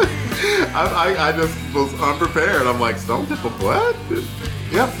 I just was unprepared. I'm like, Stone Temple, what?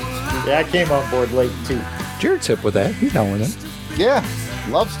 Yep. Yeah, I came on board late, too. Jared's hip with that. He's down with it. Yeah.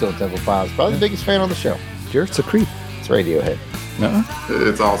 Love Stone Temple Pilots. Probably the biggest fan on the show. Jared's a creep. It's Radiohead. No?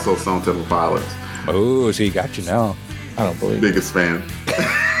 It's also Stone Temple Pilots. Oh, so he got you now. I don't believe biggest fan.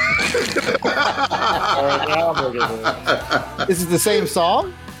 right, now I'm looking at it. Is it the same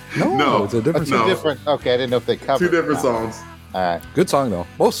song? No, it's a different no. song. Different. Okay, I didn't know if they covered. Two different it. songs. All right. Good song though.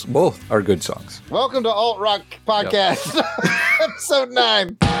 Both are good songs. Welcome to Alt Rock Podcast, episode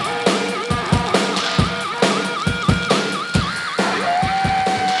 9.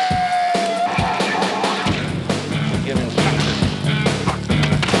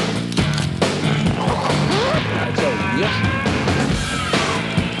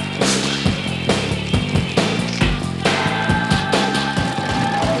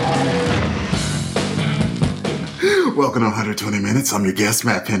 Welcome to 120 Minutes. I'm your guest,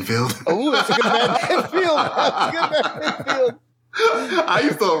 Matt Penfield. Oh, that's a good Matt Pinfield. That's a good Matt Pinfield. I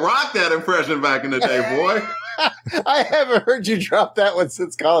used to rock that impression back in the day, boy. I haven't heard you drop that one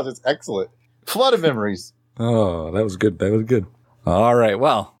since college. It's excellent. Flood of memories. Oh, that was good. That was good. All right.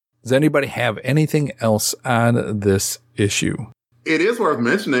 Well, does anybody have anything else on this issue? It is worth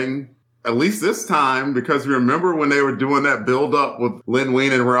mentioning, at least this time, because remember when they were doing that build up with Len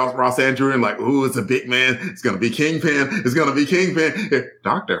Wein and Ross Andrew and like, ooh, it's a big man. It's going to be Kingpin. It's going to be Kingpin.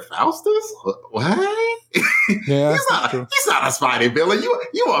 Dr. Faustus? What? Yeah, he's not a Spidey villain.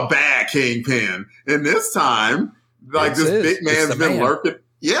 You a bad Kingpin. And this time, like big man's been lurking.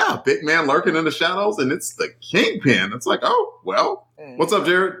 Yeah, big man lurking in the shadows, and it's the Kingpin. It's like, oh, well. What's up,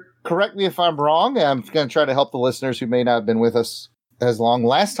 Jared? Correct me if I'm wrong. I'm going to try to help the listeners who may not have been with us as long.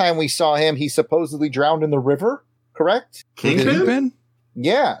 Last time we saw him, he supposedly drowned in the river, correct? Kingpin?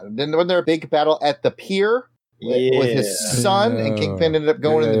 Yeah. Then wasn't there a big battle at the pier with his son, and Kingpin ended up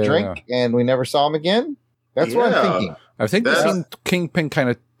going in the drink, and we never saw him again? That's what I'm thinking. I think we've seen Kingpin kind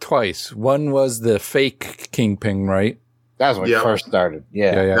of twice. One was the fake Kingpin, right? That was when it first started.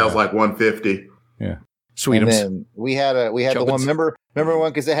 Yeah. That was like 150. Yeah. Sweetums. And then we had the one. Remember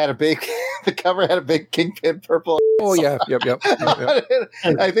one because it had a big. The cover had a big Kingpin purple. Oh yeah, yep.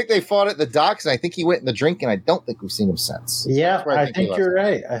 I think they fought at the docks, and I think he went in the drink, and I don't think we've seen him since. Yeah, I think you're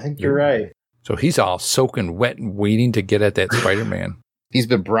right. Right. So he's all soaking wet and waiting to get at that Spider-Man. He's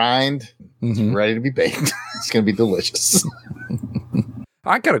been brined, ready to be baked. It's going to be delicious.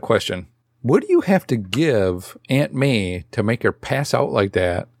 I got a question. What do you have to give Aunt May to make her pass out like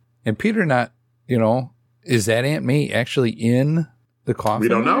that? And Peter not, is that Aunt May actually in the coffin? We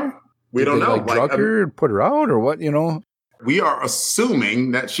don't know. We don't know. Drug her and put her out or what, We are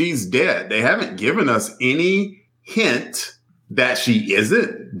assuming that she's dead. They haven't given us any hint that she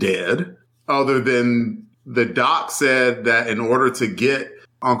isn't dead, other than the doc said that in order to get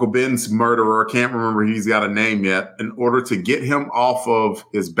Uncle Ben's murderer, can't remember he's got a name yet, in order to get him off of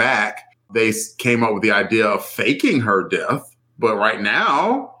his back, they came up with the idea of faking her death. But right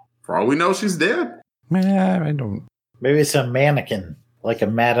now, for all we know, she's dead. Man, I don't. Maybe it's a mannequin, like a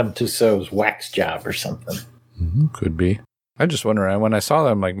Madame Tussauds wax job or something. Could be. I just wonder, when I saw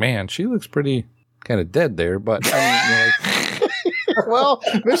that, I'm like, man, she looks pretty kind of dead there. But well,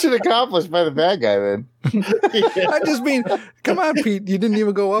 mission accomplished by the bad guy then. I just mean, come on, Pete. You didn't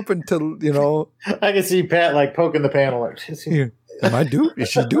even go up until, I can see Pat poking the panel. Am I duped? Is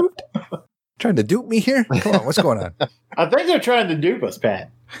she duped? Trying to dupe me here? Come on, what's going on? I think they're trying to dupe us,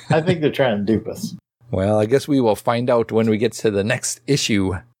 Pat. I think they're trying to dupe us. Well, I guess we will find out when we get to the next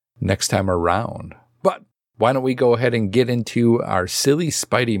issue next time around. But why don't we go ahead and get into our silly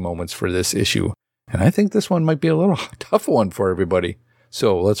Spidey moments for this issue? And I think this one might be a little tough one for everybody.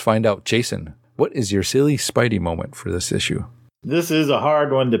 So let's find out. Jason, what is your silly Spidey moment for this issue? This is a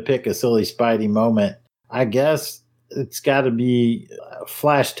hard one to pick a silly Spidey moment. I guess it's got to be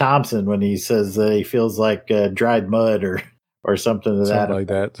Flash Thompson when he says that he feels like dried mud or something to that. Something like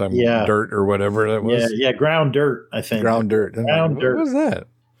that. Some dirt or whatever that was. Yeah, ground dirt, I think. Ground dirt. Ground dirt. What was that?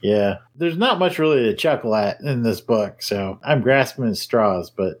 Yeah. There's not much really to chuckle at in this book, so I'm grasping at straws,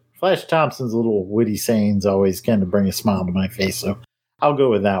 but Flash Thompson's little witty sayings always kind of bring a smile to my face, so I'll go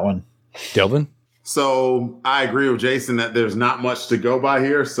with that one. Delvin? So I agree with Jason that there's not much to go by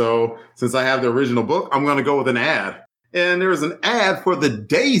here. So since I have the original book, I'm going to go with an ad. And there's an ad for the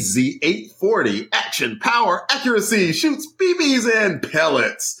Daisy 840. Action, power, accuracy, shoots BBs and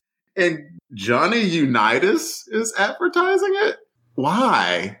pellets. And Johnny Unitas is advertising it?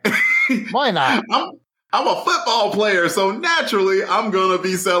 Why? Why not? I'm a football player, so naturally I'm going to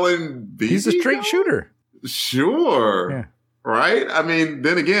be selling BB. He's a straight shooter. Sure. Yeah. Right? I mean,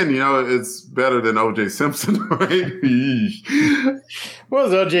 then again, it's better than O.J. Simpson, right? Well, it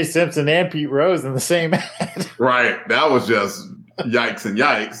was O.J. Simpson and Pete Rose in the same ad. Right. That was just yikes and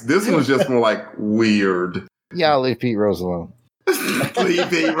yikes. This was just more like weird. Yeah, I'll leave Pete Rose alone. Leave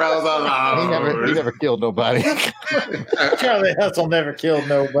Pete Rose alone. He never killed nobody. Charlie Hustle never killed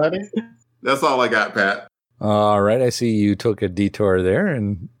nobody. That's all I got, Pat. All right. I see you took a detour there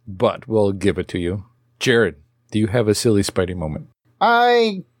and but we'll give it to you. Jared, do you have a silly Spidey moment?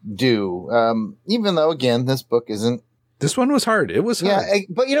 I do. Even though, again, this book isn't. This one was hard. It was hard. Yeah,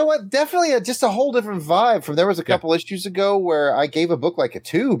 but you know what? Definitely just a whole different vibe from there was a couple issues ago where I gave a book like a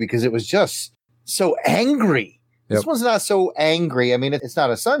 2 because it was just so angry. Yep. This one's not so angry. I mean, it's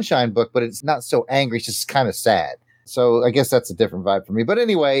not a sunshine book, but it's not so angry. It's just kind of sad. So I guess that's a different vibe for me. But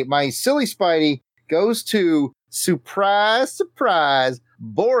anyway, my silly Spidey goes to, surprise, surprise,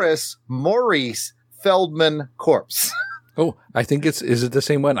 Boris Maurice Feldman Corpse. Oh, I think is it the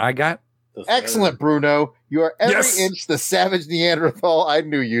same one I got? Excellent, Bruno. You are every inch the savage Neanderthal I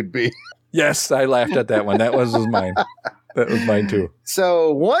knew you'd be. Yes, I laughed at that one. That was mine. That was mine too.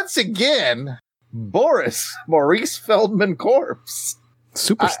 So once again, Boris Maurice Feldman Corpse.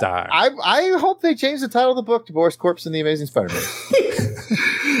 Superstar. I hope they change the title of the book to Boris Corpse and the Amazing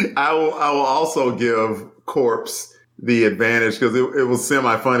Spider-Man. I will also give Corpse the advantage because it was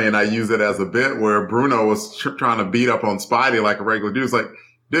semi-funny, and I use it as a bit where Bruno was trying to beat up on Spidey like a regular dude. It's like,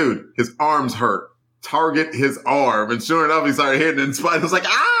 dude, his arm's hurt. Target his arm. And sure enough, he started hitting, and Spidey was like,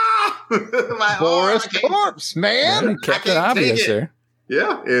 ah! Boris Corpse, man! Yeah, Captain Obvious there.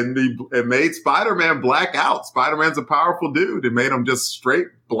 Yeah, and it made Spider-Man black out. Spider-Man's a powerful dude. It made him just straight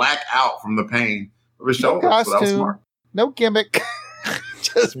black out from the pain of his shoulder. No so that was smart. No gimmick.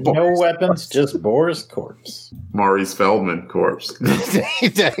 Just no weapons, just Boris Corpse. Maurice Feldman Corpse.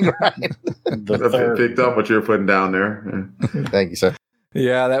 Dang right. I picked up what you were putting down there. Yeah. Thank you, sir.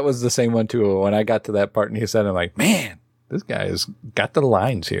 Yeah, that was the same one too. When I got to that part and he said, I'm like, man, this guy has got the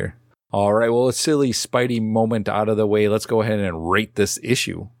lines here. All right, well, a silly Spidey moment out of the way. Let's go ahead and rate this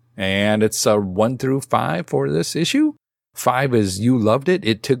issue. And it's a 1 through 5 for this issue. 5 is you loved it.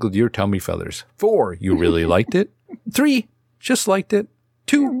 It tickled your tummy feathers. 4, you really liked it. 3, just liked it.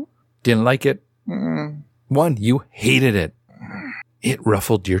 2, didn't like it. 1, you hated it. It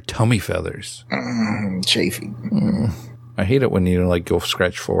ruffled your tummy feathers. Chafing. I hate it when you like go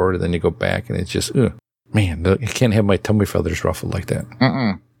scratch forward and then you go back and it's just, man, I can't have my tummy feathers ruffled like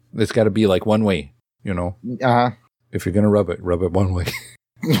that. It's got to be like one way, you know. If you're gonna rub it one way.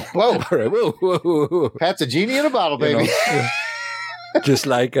 Whoa! All right, whoa. Pat's a genie in a bottle, baby. You know, just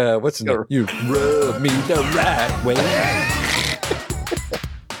like what's the name? You rub me the right way.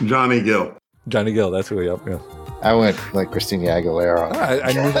 Johnny Gill. Johnny Gill. That's who we up. Yeah. I went like Christina Aguilera.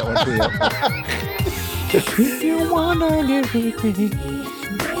 I knew that one too. Yeah. If you wanna get with me,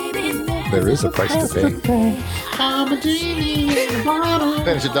 there is a price to pay. I'm a genie in a bottle.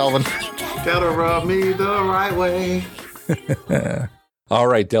 Finish it, Delvin. Gotta rub me the right way. All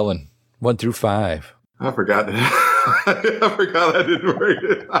right, Dylan. 1 through 5. I forgot that. I forgot I didn't rate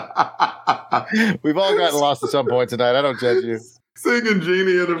it. We've all gotten lost at some point tonight. I don't judge you. Singing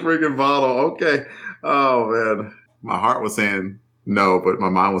Genie in a freaking bottle. Okay. Oh, man. My heart was saying no, but my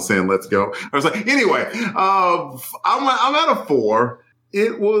mind was saying let's go. I was like, anyway, I'm at a 4.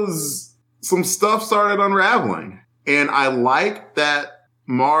 It was, some stuff started unraveling. And I like that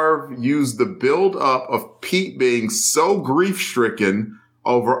Marv used the build up of Pete being so grief-stricken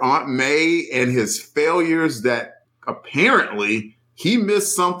over Aunt May and his failures that apparently he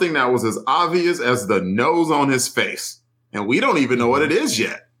missed something that was as obvious as the nose on his face. And we don't even know what it is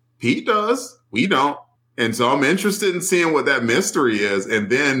yet. Pete does. We don't. And so I'm interested in seeing what that mystery is.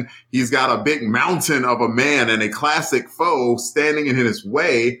 And then he's got a big mountain of a man and a classic foe standing in his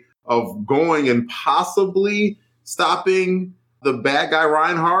way of going and possibly stopping the bad guy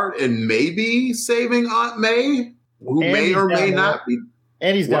Reinhardt and maybe saving Aunt May, who may or may not be.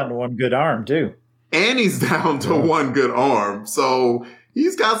 And he's down to one good arm, too. And he's down to one good arm. So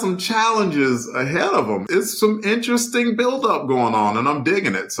he's got some challenges ahead of him. It's some interesting buildup going on, and I'm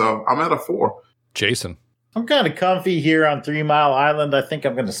digging it. So I'm at a 4. Jason. I'm kind of comfy here on 3 Mile Island. I think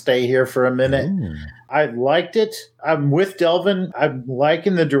I'm going to stay here for a minute. I liked it. I'm with Delvin. I'm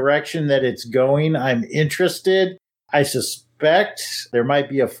liking the direction that it's going. I'm interested. I suspect there might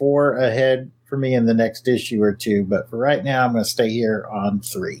be a 4 ahead for me in the next issue or 2. But for right now, I'm going to stay here on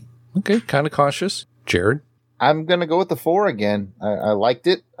 3. Okay, kind of cautious. Jared? I'm going to go with the 4 again. I liked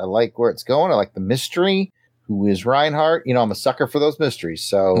it. I like where it's going. I like the mystery. Who is Reinhardt? You know, I'm a sucker for those mysteries.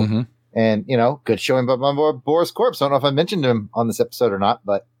 So, and, you know, good showing by my boy Boris Corpse. I don't know if I mentioned him on this episode or not,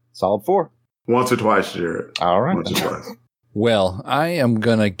 but solid 4. Once or twice, Jared. All right. Once or twice. Well, I am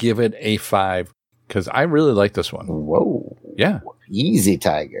going to give it a 5 because I really like this one. Whoa. Yeah. Easy,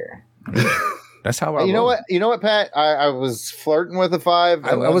 Tiger. That's how I You know what, Pat? I was flirting with a 5.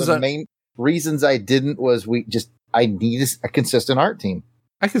 I was the main reasons I didn't was I need a consistent art team.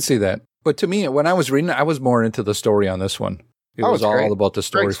 I could see that. But to me, when I was reading it, I was more into the story on this one. It was all about the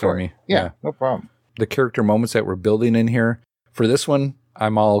story for me. Yeah, no problem. The character moments that we're building in here. For this one,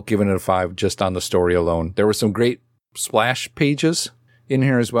 I'm all giving it a 5 just on the story alone. There were some great splash pages in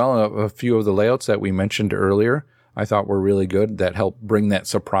here as well. A few of the layouts that we mentioned earlier I thought were really good that helped bring that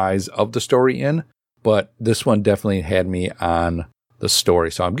surprise of the story in. But this one definitely had me on the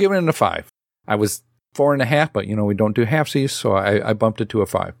story. So I'm giving it a 5. I was 4.5, but we don't do halfsies, so I bumped it to a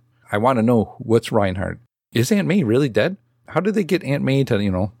 5. I want to know, what's Reinhardt? Is Aunt May really dead? How did they get Aunt May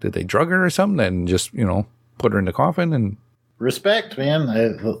to, did they drug her or something and just, put her in the coffin? And respect,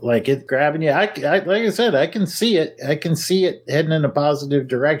 man. Like it grabbing you. I like I said, I can see it. I can see it heading in a positive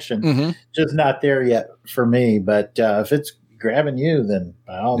direction. Mm-hmm. Just not there yet for me. But if it's grabbing you, then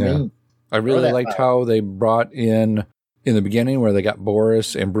by all means. I really liked how they brought in the beginning where they got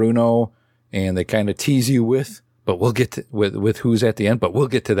Boris and Bruno, and they kind of tease you with, but we'll get to with who's at the end, but we'll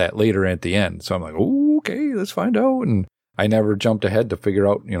get to that later at the end. So I'm like, oh, okay, let's find out. And I never jumped ahead to figure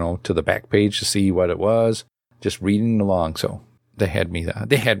out, to the back page to see what it was. Just reading along. So they had me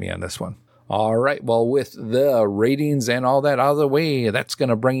on this one. All right. Well, with the ratings and all that out of the way, that's going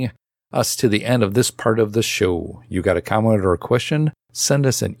to bring us to the end of this part of the show. You got a comment or a question? Send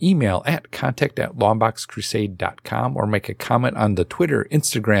us an email at contact@longboxcrusade.com or make a comment on the Twitter,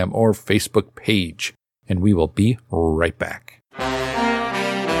 Instagram, or Facebook page. And we will be right back.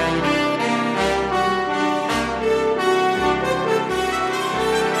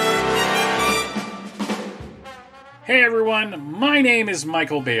 Hey everyone, my name is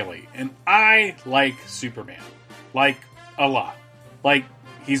Michael Bailey, and I like Superman. Like, a lot. Like,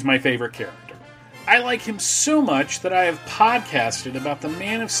 he's my favorite character. I like him so much that I have podcasted about the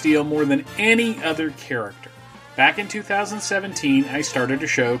Man of Steel more than any other character. Back in 2017, I started a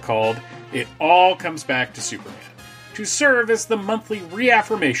show called It All Comes Back to Superman, to serve as the monthly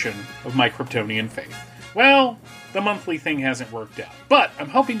reaffirmation of my Kryptonian faith. Well, the monthly thing hasn't worked out, but I'm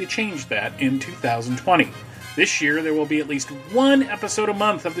hoping to change that in 2020. This year, there will be at least one episode a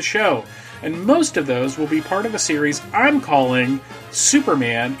month of the show, and most of those will be part of a series I'm calling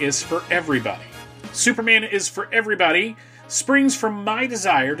Superman is for Everybody. Superman is for Everybody springs from my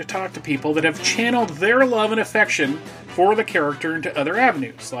desire to talk to people that have channeled their love and affection for the character into other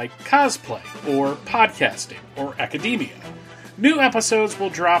avenues, like cosplay, or podcasting, or academia. New episodes will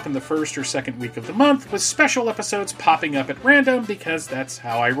drop in the first or second week of the month, with special episodes popping up at random, because that's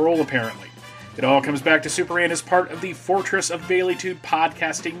how I roll, apparently. It All Comes Back to Superman is part of the Fortress of Baileytude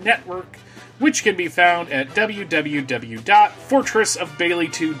podcasting network, which can be found at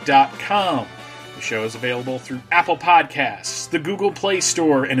www.fortressofbaileytude.com. The show is available through Apple Podcasts, the Google Play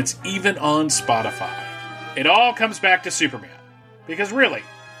Store, and it's even on Spotify. It all comes back to Superman. Because really,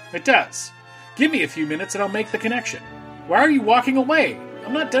 it does. Give me a few minutes and I'll make the connection. Why are you walking away?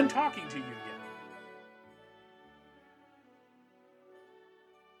 I'm not done talking to you yet.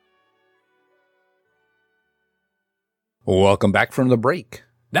 Welcome back from the break.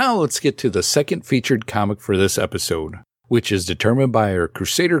 Now let's get to the second featured comic for this episode, which is determined by our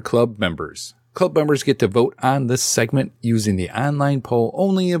Crusader Club members. Club members get to vote on this segment using the online poll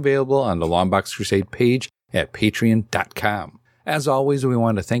only available on the Longbox Crusade page at patreon.com. As always, we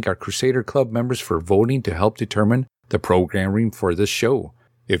want to thank our Crusader Club members for voting to help determine the programming for this show.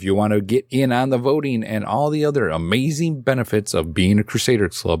 If you want to get in on the voting and all the other amazing benefits of being a Crusader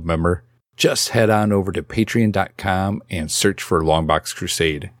Club member, just head on over to patreon.com and search for Longbox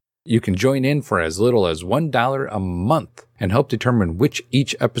Crusade. You can join in for as little as $1 a month and help determine which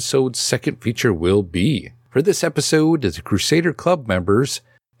each episode's second feature will be. For this episode, the Crusader Club members,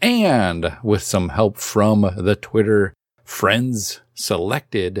 and with some help from the Twitter friends,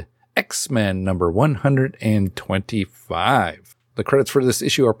 selected X-Men number 125. The credits for this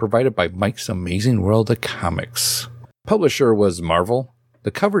issue are provided by Mike's Amazing World of Comics. Publisher was Marvel. The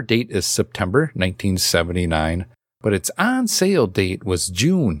cover date is September 1979, but its on-sale date was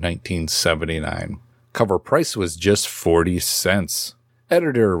June 1979. Cover price was just 40 cents.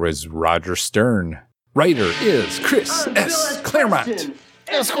 Editor was Roger Stern. Writer is Chris S. Claremont.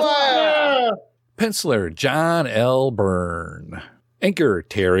 Esquire! Penciler John L. Byrne. Inker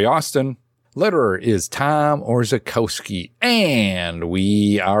Terry Austin. Letterer is Tom Orzechowski. And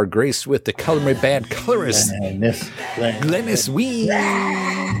we are graced with the Color Bad colorist, Glennis Wee.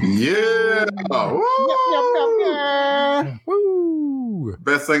 Yeah. Woo!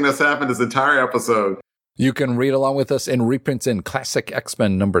 Best thing that's happened this entire episode. You can read along with us in reprints in Classic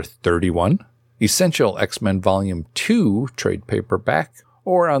X-Men number 31, Essential X-Men Volume 2 trade paperback,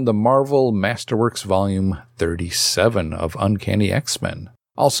 or on the Marvel Masterworks Volume 37 of Uncanny X-Men.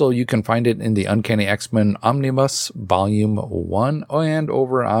 Also, you can find it in the Uncanny X-Men Omnibus Volume 1 and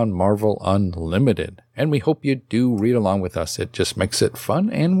over on Marvel Unlimited. And we hope you do read along with us. It just makes it fun,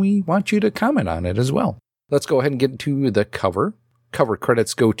 and we want you to comment on it as well. Let's go ahead and get into the cover. Cover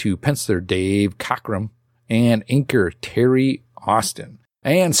credits go to penciler Dave Cockrum and inker Terry Austin.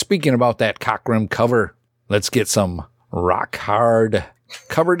 And speaking about that Cockrum cover, let's get some rock hard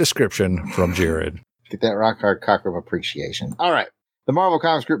cover description from Jared. Get that rock hard Cockrum appreciation. All right. The Marvel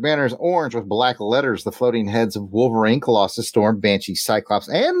Comics Group banner is orange with black letters. The floating heads of Wolverine, Colossus, Storm, Banshee, Cyclops,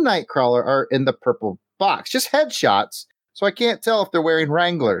 and Nightcrawler are in the purple box. Just headshots, so I can't tell if they're wearing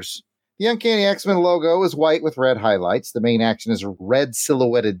Wranglers. The Uncanny X-Men logo is white with red highlights. The main action is red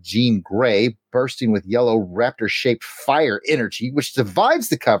silhouetted Jean Grey bursting with yellow raptor-shaped fire energy, which divides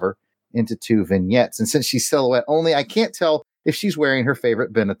the cover into 2 vignettes. And since she's silhouette only, I can't tell if she's wearing her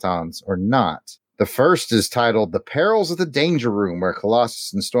favorite Benettons or not. The first is titled The Perils of the Danger Room, where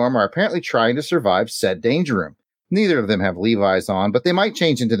Colossus and Storm are apparently trying to survive said danger room. Neither of them have Levi's on, but they might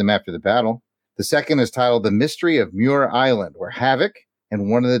change into them after the battle. The second is titled The Mystery of Muir Island, where Havoc and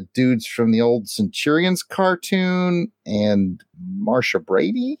one of the dudes from the old Centurions cartoon and Marsha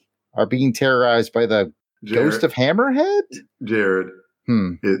Brady are being terrorized by the ghost of Hammerhead? Jared.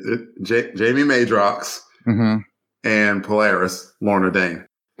 Jamie Madrox and Polaris, Lorna Dane.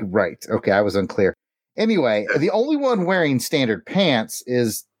 Right. Okay, I was unclear. Anyway, the only one wearing standard pants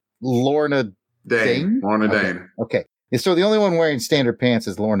is Lorna Dane. Lorna Dane. Okay. So the only one wearing standard pants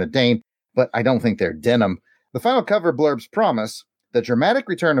is Lorna Dane, but I don't think they're denim. The final cover blurbs promise the dramatic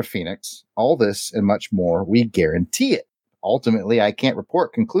return of Phoenix, all this and much more, we guarantee it. Ultimately, I can't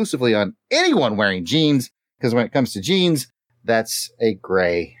report conclusively on anyone wearing jeans, because when it comes to jeans, that's a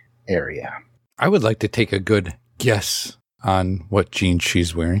gray area. I would like to take a good guess on what jeans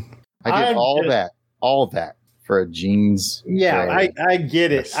she's wearing. I did all that for a jeans. Yeah, I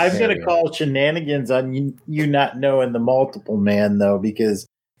get it. I'm going to call shenanigans on you not knowing the multiple man, though, because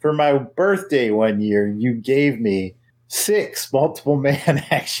for my birthday one year, you gave me 6 multiple man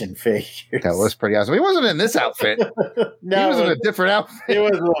action figures. That was pretty awesome. He wasn't in this outfit. No, he was in a different outfit. It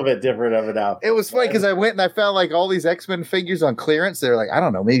was a little bit different of an outfit. It was funny because I went and I found like all these X-Men figures on clearance. They're like, I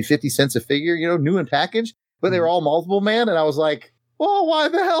don't know, maybe 50 cents a figure, new and packaged, but they were all multiple man. And I was like, well, why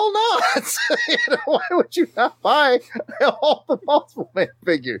the hell not? Why would you not buy all the multiple man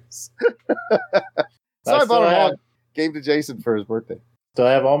figures? So I bought them all, gave to Jason for his birthday. So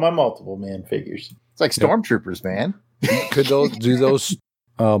I have all my multiple man figures. It's like Stormtroopers, man. Could those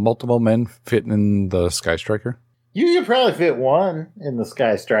multiple men fit in the Sky Striker? You could probably fit one in the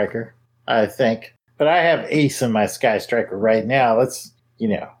Sky Striker, I think. But I have Ace in my Sky Striker right now. Let's,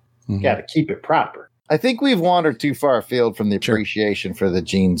 got to keep it proper. I think we've wandered too far afield from the appreciation for the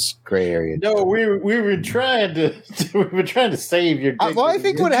jeans gray area. No, we were trying to save your. Well, I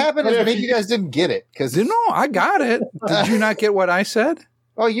think what happened is maybe you guys didn't get it because I got it. Did you not get what I said?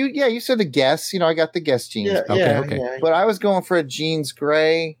 Oh, you said a guess. I got the guess jeans. Yeah, okay. Yeah. But I was going for a jean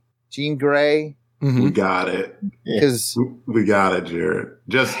gray. Mm-hmm. We got it. Because we got it, Jared.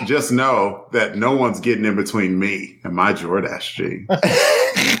 Just know that no one's getting in between me and my Jordache jeans.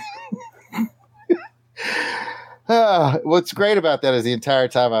 What's great about that is the entire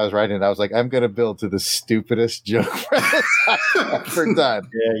time I was writing it, I was like, I'm going to build to the stupidest joke I've ever done.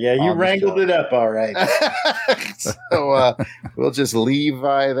 Yeah, you wrangled it up all right. So we'll just leave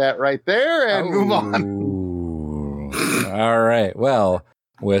that right there and move on. All right. Well,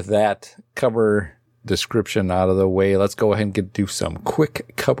 with that cover description out of the way, let's go ahead and do some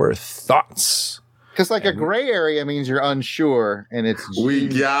quick cover thoughts. Because a gray area means you're unsure, and it's we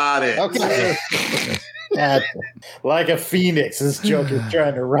got it. Okay. Like a phoenix, this joke is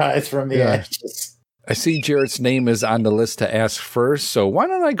trying to rise from the ashes. I see Jared's name is on the list to ask first, so why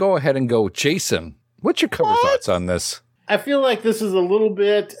don't I go ahead and go, Jason? What's your cover thoughts on this? I feel like this is a little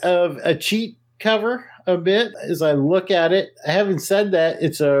bit of a cheat cover, as I look at it. Having said that,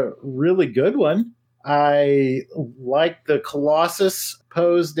 it's a really good one. I like the Colossus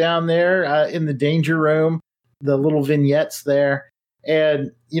pose down there in the danger room, the little vignettes there.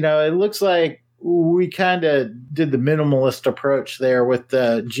 And, it looks like we kind of did the minimalist approach there with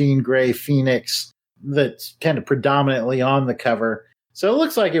the Jean Grey Phoenix that's kind of predominantly on the cover. So it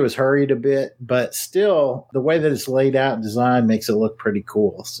looks like it was hurried a bit, but still the way that it's laid out and designed makes it look pretty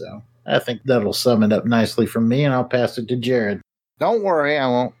cool. So I think that'll sum it up nicely from me, and I'll pass it to Jared. Don't worry, I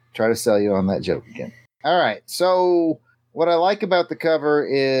won't try to sell you on that joke again. All right, so what I like about the cover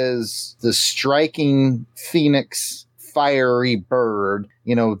is the striking Phoenix fiery bird,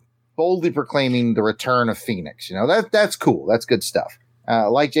 boldly proclaiming the return of Phoenix. That's cool. That's good stuff.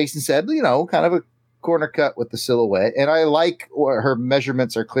 Like Jason said, kind of a corner cut with the silhouette. And I like her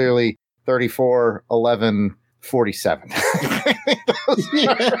measurements are clearly 34, 11, 47.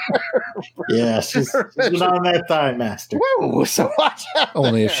 Yeah, she's on that thigh, master. Whoa, so watch out.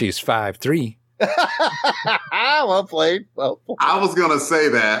 Only if she's 5'3". Well played. Well played. I was going to say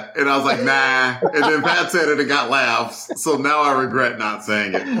that, and I was like, nah. And then Pat said it and got laughs. So now I regret not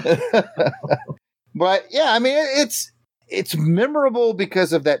saying it. But yeah, I mean, it's memorable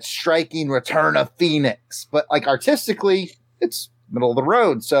because of that striking return of Phoenix. But like artistically, it's middle of the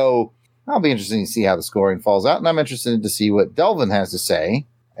road. So I'll be interested to see how the scoring falls out. And I'm interested to see what Delvin has to say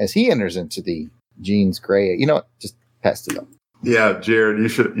as he enters into the Jeans Grey. You know what? Just pass it up. Yeah, Jared, you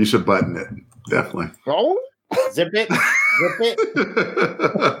should button it. Definitely. Oh, Zip it. Zip it.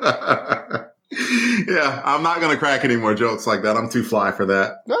 Yeah, I'm not going to crack any more jokes like that. I'm too fly for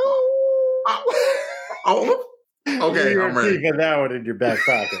that. no. Oh, okay, You're I'm ready. keeping that one in your back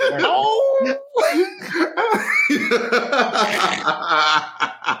pocket.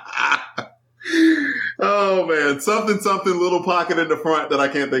 Oh man, something, little pocket in the front that I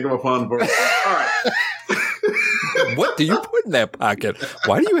can't think of a pun for. All right. What do you put in that pocket?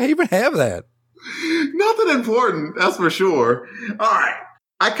 Why do you even have that? Nothing important, that's for sure. All right.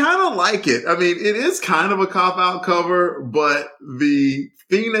 I kind of like it. I mean, it is kind of a cop-out cover, but the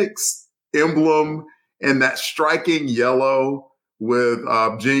Phoenix emblem and that striking yellow with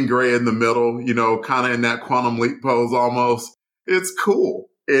Jean Grey in the middle, you know, kind of in that Quantum Leap pose almost, it's cool.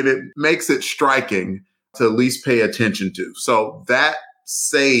 And it makes it striking to at least pay attention to. So that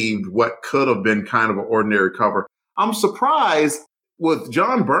saved what could have been kind of an ordinary cover. I'm surprised with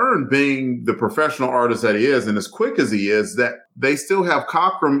John Byrne being the professional artist that he is and as quick as he is, that they still have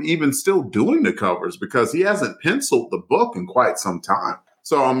Cockrum even still doing the covers because he hasn't penciled the book in quite some time.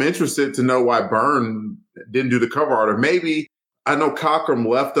 So I'm interested to know why Byrne didn't do the cover art. Or maybe I know Cockrum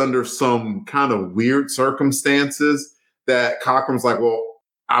left under some kind of weird circumstances that Cockrum's like, well,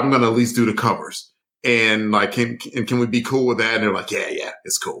 I'm going to at least do the covers. And like, can we be cool with that? And they're like, yeah,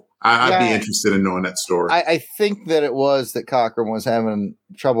 it's cool. I'd be interested in knowing that story. I think that it was that Cockrum was having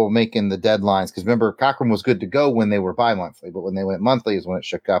trouble making the deadlines. Because remember, Cockrum was good to go when they were bi-monthly, but when they went monthly is when it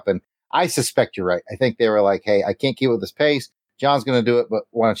shook up. And I suspect you're right. I think they were like, hey, I can't keep with this pace. John's going to do it, but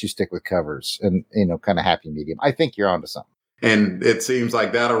why don't you stick with covers and, you know, kind of happy medium. I think you're onto something. And it seems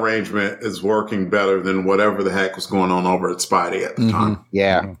like that arrangement is working better than whatever the heck was going on over at Spidey at the time.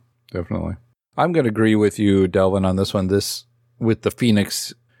 Yeah. Definitely. I'm going to agree with you, Delvin, on this one. This with the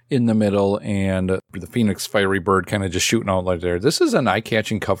Phoenix in the middle and the Phoenix fiery bird kind of just shooting out like there. This is an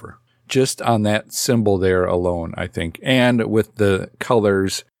eye-catching cover just on that symbol there alone, I think. And with the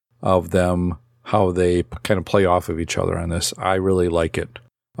colors of them, how they kind of play off of each other on this. I really like it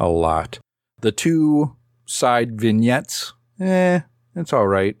a lot. The two side vignettes, it's all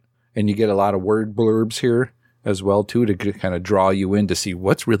right. And you get a lot of word blurbs here as well, too, to kind of draw you in to see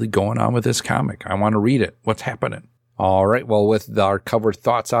what's really going on with this comic. I want to read it. What's happening? All right. Well, with our cover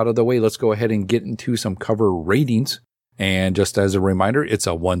thoughts out of the way, let's go ahead and get into some cover ratings. And just as a reminder, it's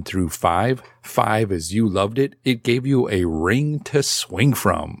a 1 through 5. 5 is you loved it. It gave you a ring to swing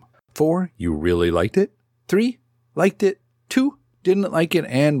from. 4, you really liked it. 3, liked it. 2, didn't like it.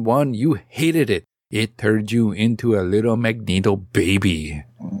 And 1, you hated it. It turned you into a little Magneto baby.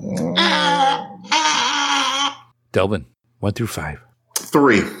 Delvin, 1 through 5.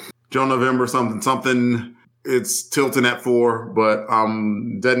 3. Joe November, something. It's tilting at 4, but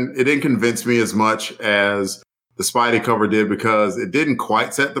it didn't convince me as much as the Spidey cover did because it didn't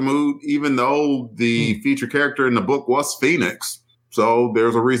quite set the mood, even though the feature character in the book was Phoenix. So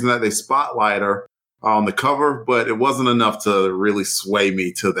there's a reason that they spotlight her on the cover, but it wasn't enough to really sway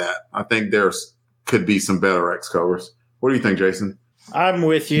me to that. I think could be some better X covers. What do you think, Jason? I'm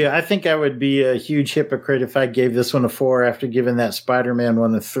with you. I think I would be a huge hypocrite if I gave this one a 4 after giving that Spider-Man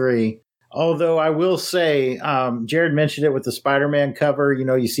one a 3. Although I will say, Jared mentioned it with the Spider-Man cover. You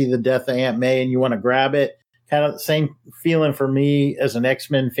know, you see the death of Aunt May and you want to grab it. Kind of the same feeling for me as an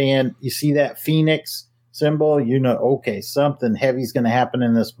X-Men fan. You see that Phoenix symbol, you know, okay, something heavy's going to happen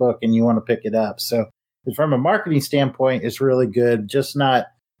in this book and you want to pick it up. So from a marketing standpoint, it's really good. Just not,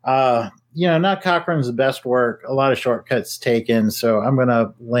 not Cochran's best work. A lot of shortcuts taken. So I'm going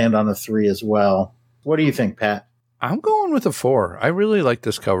to land on a 3 as well. What do you think, Pat? I'm going with a 4. I really like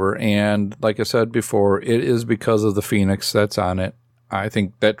this cover. And like I said before, it is because of the Phoenix that's on it. I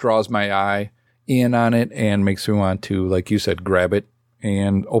think that draws my eye in on it and makes me want to, like you said, grab it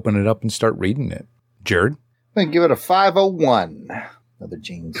and open it up and start reading it. Jared? I'm going to give it a 501. Another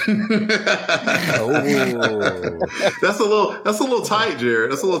jeans. Oh. That's a little tight,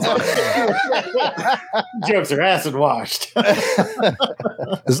 Jared. That's a little tight. Jokes are acid washed. It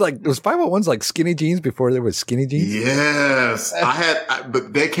was 501s like skinny jeans before there was skinny jeans? Yes.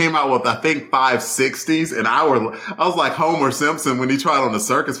 But they came out with, I think, 560s, and I was like Homer Simpson when he tried on the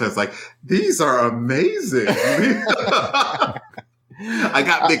circus fence, like, these are amazing. I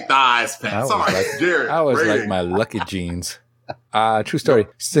got big thighs, Pat. Sorry, Jared. I was rating. like my lucky jeans. True story.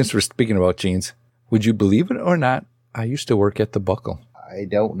 Since we're speaking about jeans, would you believe it or not? I used to work at the Buckle. I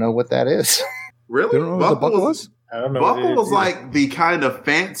don't know what that is. Really? You don't know what the Buckle was? I don't know. Buckle was like the kind of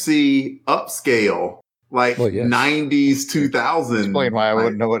fancy upscale, like 90s, 2000s. Explain why I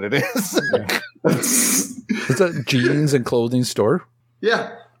wouldn't know what it is. It's a jeans and clothing store.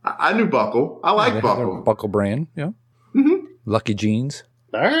 Yeah, I knew Buckle. I like Buckle. Buckle brand, yeah. Mm-hmm. Lucky jeans.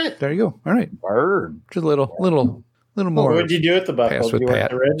 All right. There you go. All right. Word. Just a little more. What did you do at the Buckle? pass Did with you work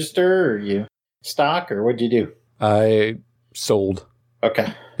Pat. the register, or you stock, or what did you do? I sold.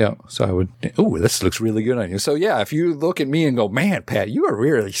 Okay. Yeah, so I would. Oh, this looks really good on you. So yeah, if you look at me and go, man, Pat, you are a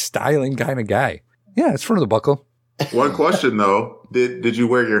really styling kind of guy. Yeah, it's from the Buckle. One question though: Did you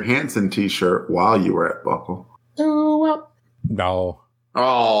wear your Hanson T-shirt while you were at Buckle? Oh well. No.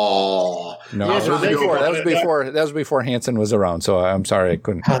 Oh No, Yeah, that was before Hanson was around. So I'm sorry I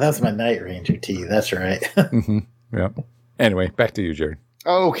couldn't. Oh, that's my Night Ranger tee. That's right. Yeah. Anyway, back to you, Jared.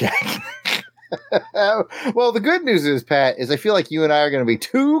 Okay. Well, the good news is, Pat, is I feel like you and I are going to be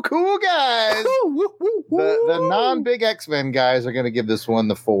two cool guys. The non-big X-Men guys are going to give this one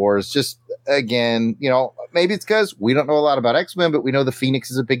the 4s. Just, again, maybe it's because we don't know a lot about X-Men, but we know the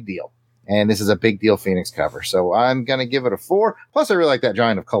Phoenix is a big deal. And this is a big deal Phoenix cover. So I'm going to give it a 4. Plus, I really like that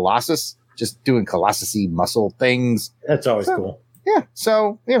drawing of Colossus, just doing Colossus-y muscle things. That's always cool. Yeah.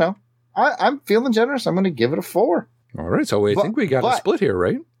 So, I'm feeling generous. I'm going to give it a 4. All right. So I think we got a split here,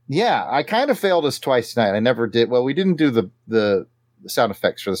 right? Yeah, I kind of failed us twice tonight. I never did. Well, we didn't do the sound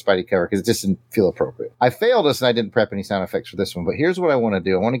effects for the Spidey cover because it just didn't feel appropriate. I failed us and I didn't prep any sound effects for this one. But here's what I want to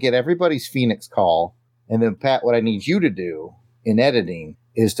do. I want to get everybody's Phoenix call. And then, Pat, what I need you to do in editing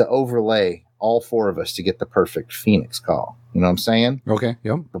is to overlay all 4 of us to get the perfect Phoenix call. You know what I'm saying? Okay.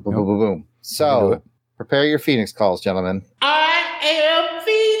 Yep. Boom, boom, boom, boom. So prepare your Phoenix calls, gentlemen. I am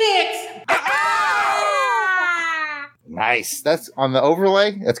Phoenix. Nice. That's on the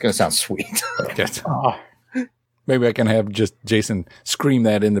overlay. That's going to sound sweet. Oh, Maybe I can have just Jason scream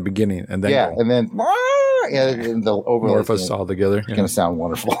that in the beginning and then and then the overlay. more of us all together. It's going to sound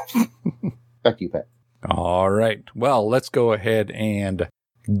wonderful. Back to you, Pat. All right. Well, let's go ahead and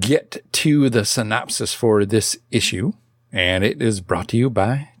get to the synopsis for this issue. And it is brought to you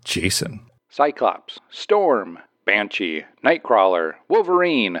by Jason. Cyclops, Storm, Banshee, Nightcrawler,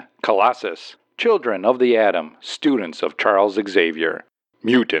 Wolverine, Colossus, Children of the Atom, students of Charles Xavier,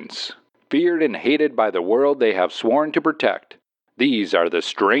 mutants, feared and hated by the world they have sworn to protect. These are the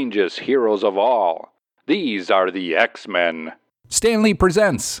strangest heroes of all. These are the X-Men. Stan Lee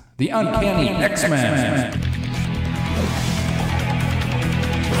presents The Uncanny X-Men.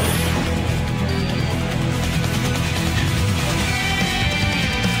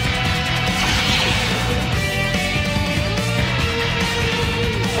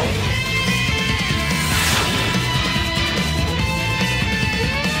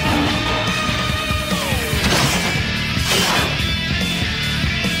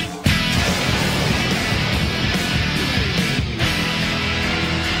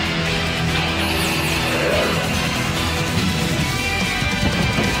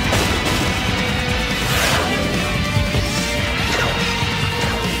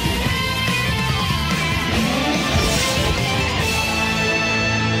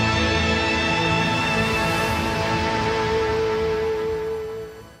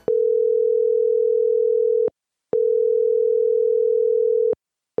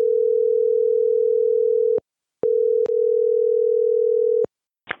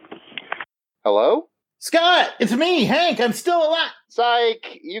 Hello? Scott, it's me, Hank. I'm still alive.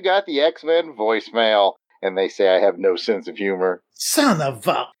 Psych, you got the X-Men voicemail, and they say I have no sense of humor. Son of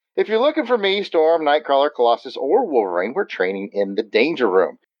a... If you're looking for me, Storm, Nightcrawler, Colossus, or Wolverine, we're training in the Danger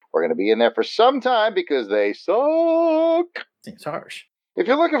Room. We're going to be in there for some time because they suck. Seems harsh. If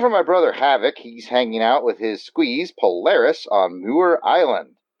you're looking for my brother Havoc, he's hanging out with his squeeze, Polaris, on Muir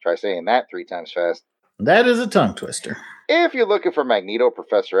Island. Try saying that 3 times fast. That is a tongue twister. If you're looking for Magneto,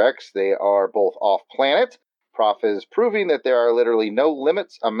 Professor X, they are both off-planet. Prof is proving that there are literally no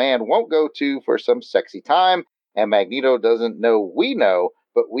limits a man won't go to for some sexy time, and Magneto doesn't know we know,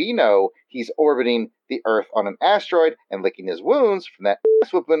 but we know he's orbiting the Earth on an asteroid and licking his wounds from that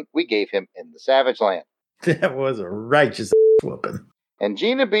ass whooping we gave him in the Savage Land. That was a righteous whooping. And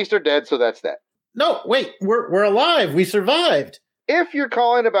Jean and Beast are dead, so that's that. No, wait, we're alive. We survived. If you're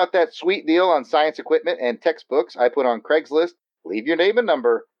calling about that sweet deal on science equipment and textbooks I put on Craigslist, leave your name and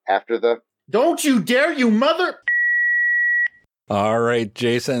number after the... Don't you dare, you mother... All right,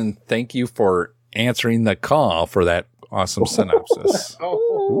 Jason, thank you for answering the call for that awesome synopsis.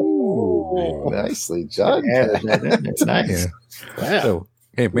 Ooh. Oh, Nicely done. it's nice. Yeah. Wow. So,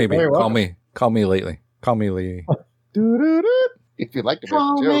 hey, maybe Very call welcome. me lately. Call me lately. Doo-doo-doo. If you'd like to make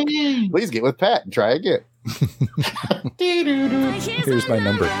Call a joke, me. please get with Pat and try again. Here's my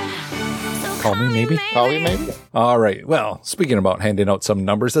number. Call me maybe. Call me maybe. All right. Well, speaking about handing out some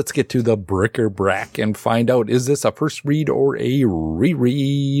numbers, let's get to the bricker brack and find out, is this a first read or a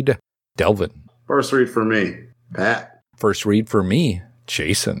reread? Delvin. First read for me, Pat. First read for me,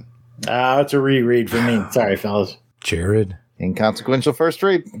 Jason. It's a reread for me. Sorry, fellas. Jared. Inconsequential first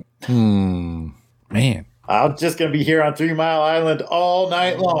read. Man. I'm just going to be here on 3 Mile Island all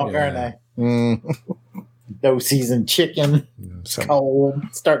night long, aren't I? No seasoned chicken. It's cold.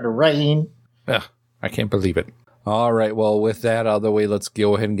 It's starting to rain. Ugh, I can't believe it. All right. Well, with that out of the way, let's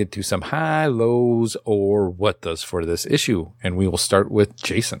go ahead and get to some high, lows, or what does for this issue. And we will start with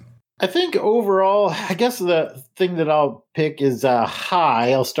Jason. I think overall, I guess the thing that I'll pick is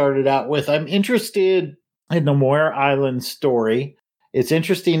high. I'll start it out with, I'm interested in the Moira Island story. It's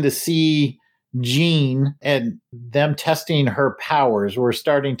interesting to see Jean and them testing her powers. We're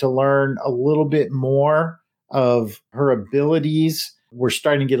starting to learn a little bit more of her abilities. We're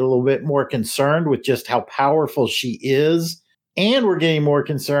starting to get a little bit more concerned with just how powerful she is. And we're getting more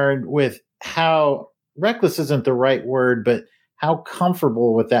concerned with how, reckless isn't the right word, but how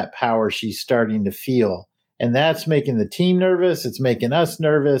comfortable with that power she's starting to feel. And that's making the team nervous. It's making us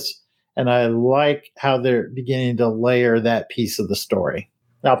nervous. And I like how they're beginning to layer that piece of the story.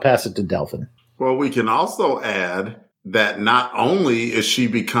 I'll pass it to Delvin. Well, we can also add that not only is she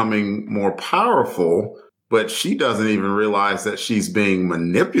becoming more powerful, but she doesn't even realize that she's being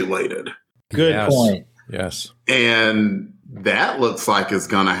manipulated. Good point. Yes. And that looks like it's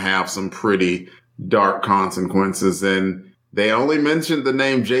going to have some pretty dark consequences. And they only mentioned the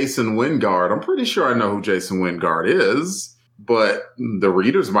name Jason Wingard. I'm pretty sure I know who Jason Wingard is, but the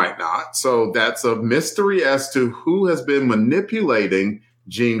readers might not. So that's a mystery as to who has been manipulating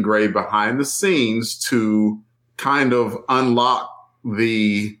Jean Grey behind the scenes to kind of unlock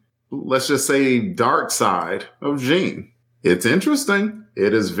the, let's just say, dark side of Jean. It's interesting.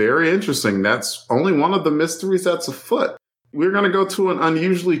 It is very interesting. That's only one of the mysteries that's afoot. We're going to go to an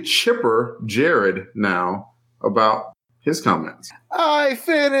unusually chipper Jared now about his comments. I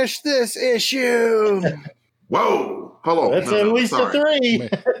finished this issue. Whoa. Hello. That's at least a 3.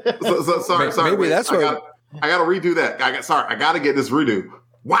 Sorry. Maybe wait, that's what I got to redo that. I got to get this redo.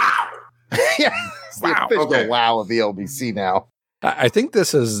 Wow. Yeah, it's the official wow of the LBC now. I think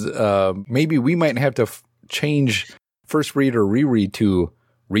this is, maybe we might have to change first read or reread to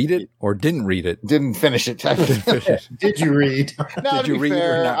read it or didn't read it. Didn't finish it. Did you read? No, Did you read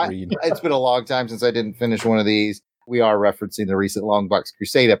or not read? It's been a long time since I didn't finish one of these. We are referencing the recent Long Box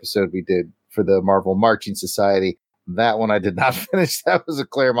Crusade episode we did for the Marvel Marching Society. That one I did not finish. That was a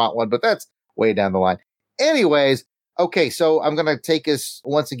Claremont one, but that's way down the line. Anyways, okay, so I'm going to take us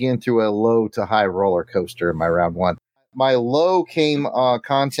once again through a low to high roller coaster in my round one. My low came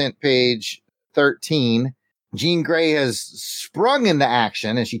content page 13. Jean Grey has sprung into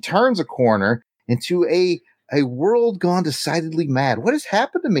action and she turns a corner into a world gone decidedly mad. What has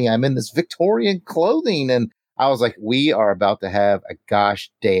happened to me? I'm in this Victorian clothing, and I was like, we are about to have a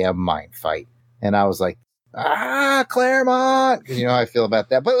gosh damn mind fight. And I was like, Claremont, because you know how I feel about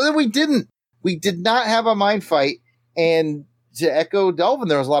that. But then we didn't. We did not have a mind fight. And to echo Delvin,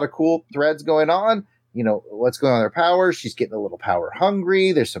 there was a lot of cool threads going on. You know, what's going on with her powers? She's getting a little power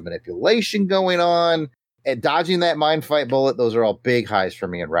hungry. There's some manipulation going on. And dodging that mind fight bullet, those are all big highs for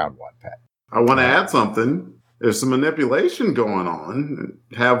me in round one, Pat. I want to add something. There's some manipulation going on.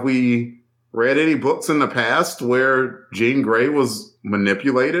 Have we read any books in the past where Jean Grey was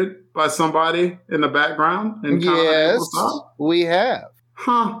manipulated by somebody in the background? Yes, we have.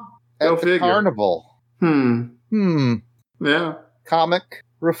 Huh. At the carnival. Yeah. Comic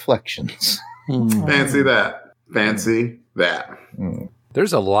Reflections. Fancy that.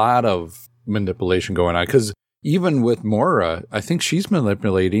 There's a lot of manipulation going on because even with Moira, I think she's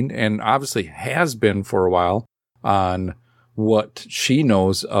manipulating and obviously has been for a while on what she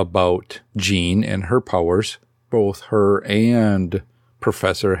knows about Jean and her powers. Both her and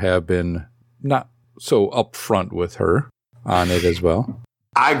Professor have been not so upfront with her on it as well.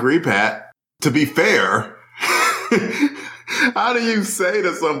 I agree, Pat. To be fair, how do you say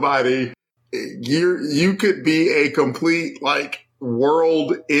to somebody, you could be a complete, like,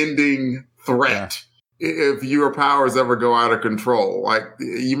 world-ending threat if your powers ever go out of control? Like,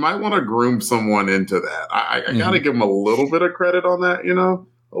 you might want to groom someone into that. I got to give him a little bit of credit on that, you know?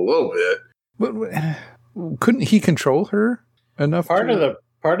 A little bit. But couldn't he control her enough? Part of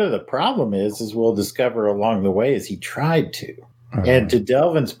the problem is we'll discover along the way is he tried to. And to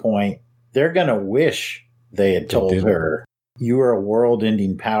Delvin's point, they're going to wish they had told her, you are a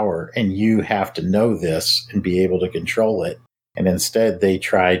world-ending power and you have to know this and be able to control it. And instead, they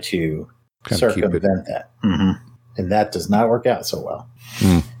try to circumvent that. Mm-hmm. And that does not work out so well.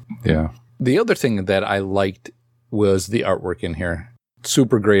 Yeah. The other thing that I liked was the artwork in here.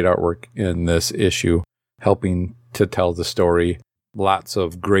 Super great artwork in this issue, helping to tell the story. Lots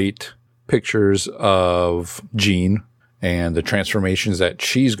of great pictures of Jean and the transformations that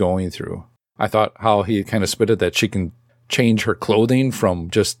she's going through. I thought how he kind of spit it that she can change her clothing from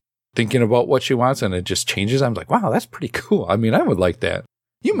just thinking about what she wants and it just changes. I'm like, wow, that's pretty cool. I mean, I would like that.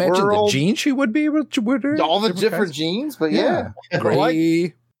 You imagine the jeans she would be able to wear? All the different jeans, but yeah.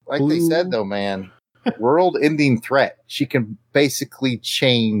 Gray, like they said though, man, world-ending threat. She can basically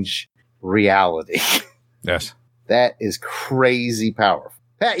change reality. Yes. That is crazy powerful.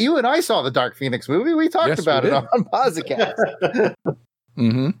 Pat, you and I saw the Dark Phoenix movie. We talked about it on Podcast.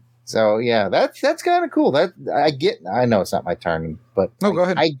 Mm-hmm. So yeah, that's kind of cool. That I know it's not my turn, but go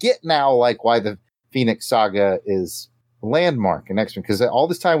ahead. I get now like why the Phoenix Saga is a landmark in X-Men, because all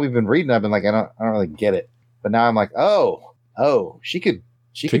this time we've been reading, I've been like, I don't really get it. But now I'm like, oh, she could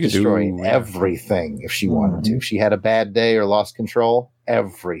destroy everything if she wanted to. If she had a bad day or lost control,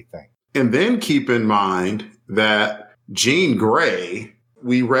 everything. And then keep in mind that Jean Grey,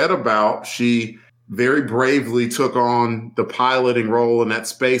 we read about, she very bravely took on the piloting role in that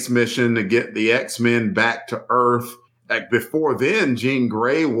space mission to get the X-Men back to Earth. Like before then, Jean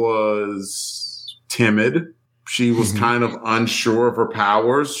Grey was timid. She was kind of unsure of her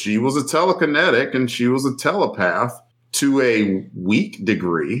powers. She was a telekinetic and she was a telepath to a weak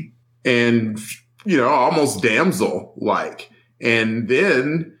degree and, almost damsel-like. And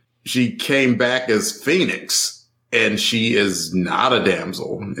then she came back as Phoenix. And she is not a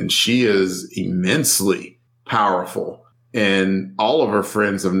damsel, and she is immensely powerful. And all of her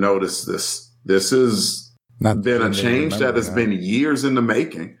friends have noticed this. This has been a change that has been years in the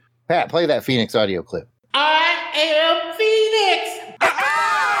making. Pat, play that Phoenix audio clip. I am Phoenix!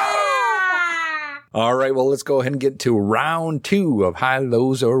 All right, well, let's go ahead and get to round 2 of High,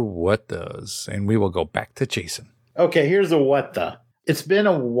 Lows, or What Does. And we will go back to Jason. Okay, here's a what the. It's been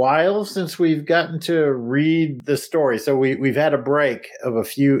a while since we've gotten to read the story. So we've had a break of a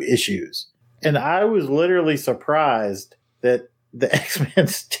few issues. And I was literally surprised that the X-Men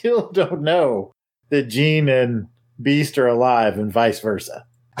still don't know that Jean and Beast are alive and vice versa.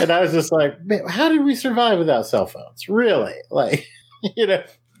 And I was just like, man, how did we survive without cell phones? Really? Like, Well,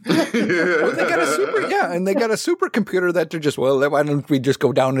 they got a and they got a supercomputer that they're just, well, why don't we just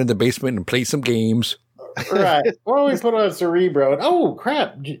go down in the basement and play some games? Right. Well, we put on Cerebro and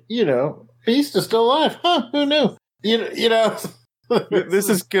crap, Beast is still alive. Huh? Who knew? This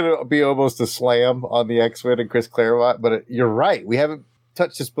is going to be almost a slam on the X-Men and Chris Claremont, but you're right. We haven't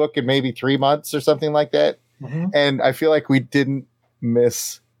touched this book in maybe 3 months or something like that. Mm-hmm. And I feel like we didn't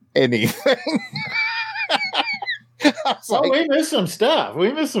miss anything. We missed some stuff.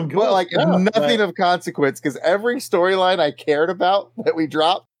 We missed some cool stuff. Nothing of consequence, because every storyline I cared about that we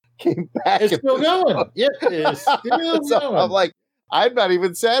dropped came back. It's still going. Yeah, it's still going. I'm like, I'm not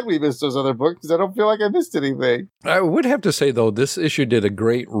even sad we missed those other books because I don't feel like I missed anything. I would have to say, though, this issue did a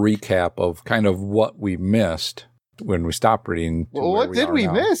great recap of kind of what we missed when we stopped reading. Well, what did we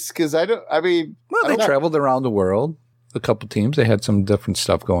miss? Because they traveled around the world. A couple teams. They had some different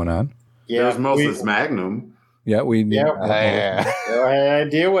stuff going on. Yeah, there's Moses Magnum. Yeah, we knew. I had no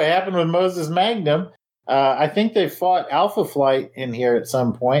idea what happened with Moses Magnum. I think they fought Alpha Flight in here at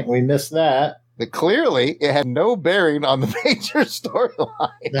some point. We missed that. But clearly, it had no bearing on the major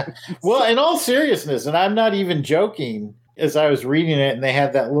storyline. Well, in all seriousness, and I'm not even joking, as I was reading it, and they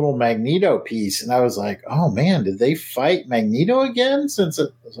had that little Magneto piece, and I was like, oh, man, did they fight Magneto again? Since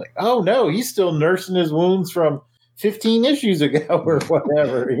it was like, oh, no, he's still nursing his wounds from 15 issues ago or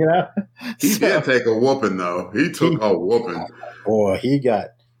whatever, He did take a whooping, though. He took a whooping. Boy, he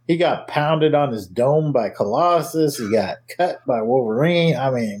got pounded on his dome by Colossus. He got cut by Wolverine. I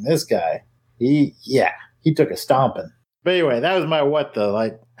mean, this guy, he took a stomping. But anyway, that was my what the.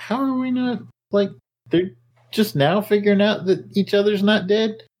 Like, how are we not, they're just now figuring out that each other's not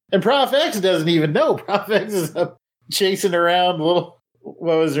dead? And Prof X doesn't even know. Prof X is up chasing around what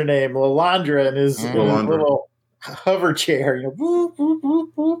was her name? Lalandra in his little hover chair, boop, boop,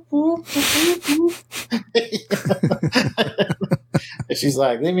 boop, boop, boop, boop, boop. She's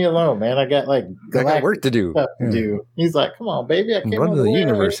like, leave me alone, man. I got work to do. Stuff to do. He's like, come on, baby. I came run all to the way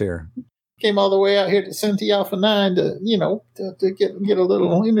universe here. Came all the way out here to Centi Alpha 9 to get a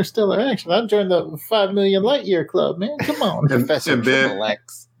little interstellar action. I joined the 5 million light year club, man. Come on, Professor Triple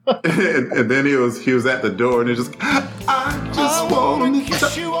X. and then he was at the door and he just, I just want to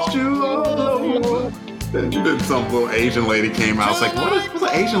touch you all Then some little Asian lady came out. I was like, what's an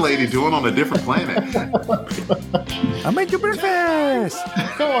Asian lady doing on a different planet? I made you breakfast.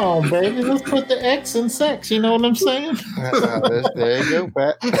 Come on, baby. Let's put the X in sex. You know what I'm saying? There you go,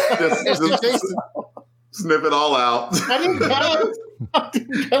 Pat. Just snip it all out. I didn't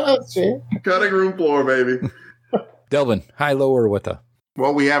cuss, man. Cutting room floor, baby. Delvin, high, low, or what the?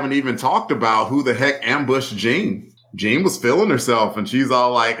 Well, we haven't even talked about who the heck ambushed Jean. Jean was feeling herself, and she's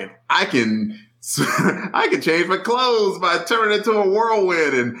all like, I can change my clothes by turning into a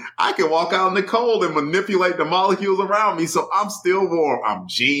whirlwind, and I can walk out in the cold and manipulate the molecules around me, so I'm still warm. I'm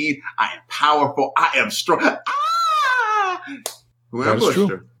Jean. I am powerful. I am strong. Ah! Who ambushed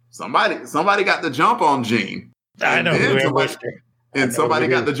her? Somebody got the jump on Jean. I know who ambushed her. And somebody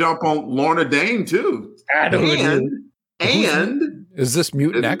got the jump on Lorna Dane, too. I know And is this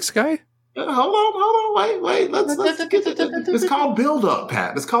Mutant X guy? Hold on, wait. Let's get it's called build up,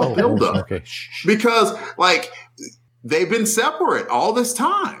 Pat. It's called build up. Okay. Because they've been separate all this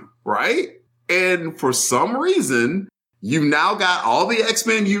time, right? And for some reason, you now got all the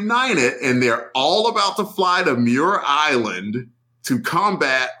X-Men united, and they're all about to fly to Muir Island to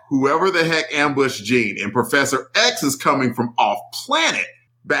combat whoever the heck ambushed Jean. And Professor X is coming from off planet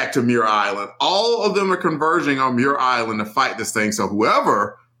back to Muir Island. All of them are converging on Muir Island to fight this thing. So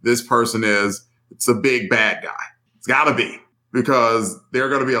whoever this person is, it's a big bad guy. It's got to be, because there are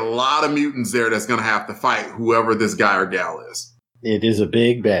going to be a lot of mutants there that's going to have to fight whoever this guy or gal is. It is a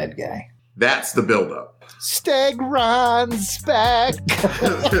big bad guy. That's the buildup. Stegron's back.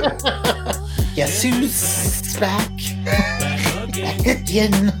 Guess who's back? Back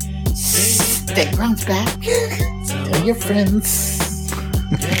again. Stegron's back. Tell your friends.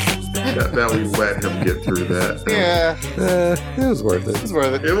 That we let him get through that. Yeah. It was worth it. It's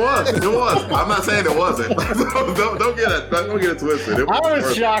worth it. It was. I'm not saying it wasn't. don't get it twisted. I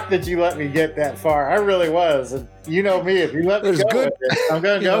was shocked that you let me get that far. I really was. And you know me, if you let me go with it, I'm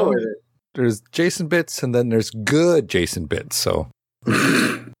going to go with it. There's Jason bits, and then there's good Jason bits. So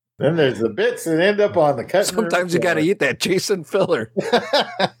then there's the bits that end up on the cut. Sometimes you got to eat that Jason filler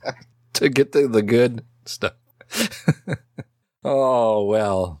to get to the good stuff. Oh,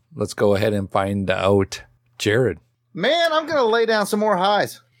 well, let's go ahead and find out. Jared. Man, I'm going to lay down some more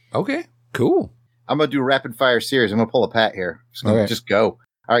highs. Okay, cool. I'm going to do a rapid fire series. I'm going to pull a Pat here. Just go.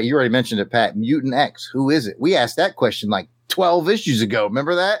 All right, you already mentioned it, Pat. Mutant X. Who is it? We asked that question like 12 issues ago.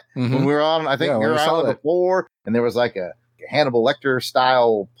 Remember that? Mm-hmm. When we were on, I think we were on before, and there was like a Hannibal Lecter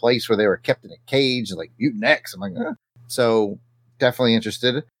style place where they were kept in a cage, like Mutant X. I'm like, So definitely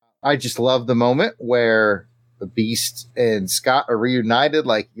interested. I just love the moment where the Beast and Scott are reunited.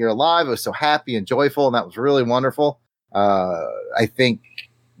 Like, you're alive. I was so happy and joyful, and that was really wonderful. I think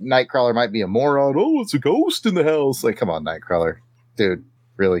Nightcrawler might be a moron. Oh, it's a ghost in the house. Like, come on, Nightcrawler. Dude,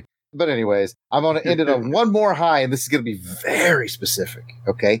 really? But anyways, I'm going to end it on one more high, and this is going to be very specific,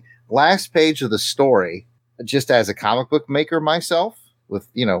 okay? Last page of the story, just as a comic book maker myself, with,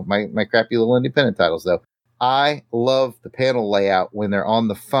 my crappy little independent titles, though, I love the panel layout when they're on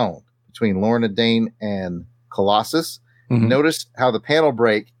the phone between Lorna Dane and Colossus. Mm-hmm. Notice how the panel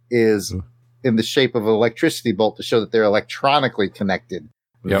break is in the shape of an electricity bolt to show that they're electronically connected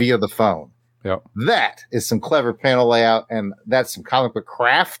via the phone. Yep. That is some clever panel layout, and that's some comic book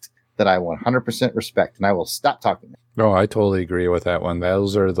craft that I 100% respect, and I will stop talking. No, I totally agree with that one.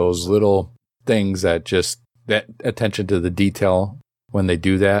 Those are those little things that attention to the detail when they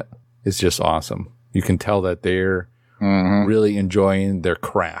do that is just awesome. You can tell that they're really enjoying their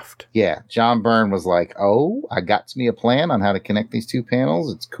craft. Yeah. John Byrne was like, I got me a plan on how to connect these two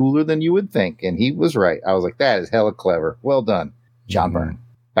panels. It's cooler than you would think. And he was right. I was like, that is hella clever. Well done, John Byrne.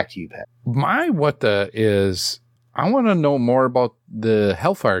 Back to you, Pat. My I want to know more about the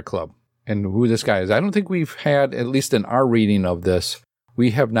Hellfire Club and who this guy is. I don't think we've had, at least in our reading of this,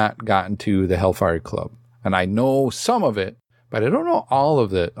 we have not gotten to the Hellfire Club. And I know some of it, but I don't know all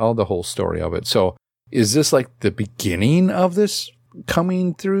the whole story of it. So is this like the beginning of this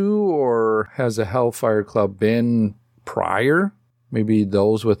coming through, or has the Hellfire Club been prior? Maybe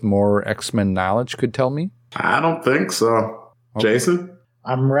those with more X-Men knowledge could tell me. I don't think so. Okay. Jason?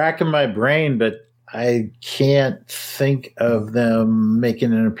 I'm racking my brain, but I can't think of them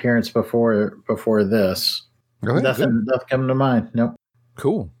making an appearance before this. Okay, nothing coming to mind. Nope.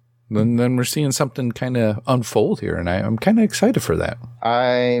 Cool. Then we're seeing something kind of unfold here, and I'm kind of excited for that.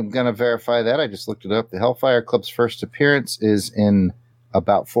 I'm going to verify that. I just looked it up. The Hellfire Club's first appearance is in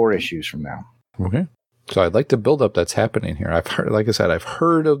about 4 issues from now. Okay. So I'd like the build-up that's happening here. I've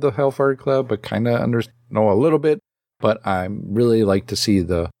heard of the Hellfire Club, but kind of know a little bit, but I really like to see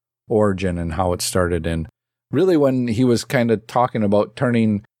the origin and how it started. And really when he was kind of talking about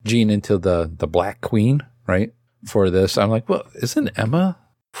turning Jean into the Black Queen, right? For this, I'm like, well, isn't Emma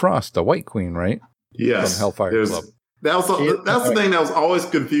Frost the White Queen, right? Yes. From Hellfire Club. That's the thing that was always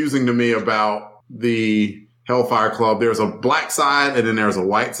confusing to me about the Hellfire Club. There's a black side and then there's a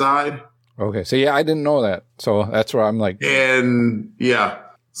white side. Okay, so yeah, I didn't know that. So that's where I'm like, and yeah,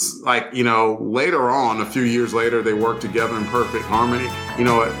 like, you know, later on, a few years later, they work together in perfect harmony. You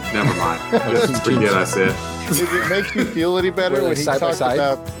know what? Never mind. Just forget I said. If it makes you feel any better when he side by talked side?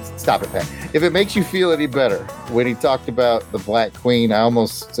 about... Stop it, Pat. If it makes you feel any better when he talked about the Black Queen, I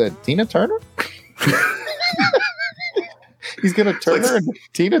almost said Tina Turner? He's going to turn her into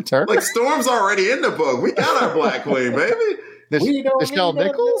Tina Turner? Like, Storm's already in the book. We got our Black Queen, baby. Nichelle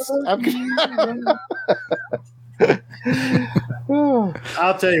Nichols?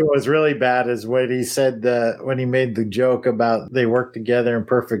 I'll tell you what was really bad is when he said when he made the joke about they work together in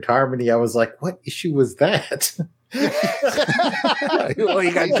perfect harmony. I was like, what issue was that? well,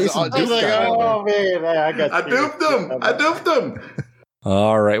 you got Jason I was like, oh man, I duped them.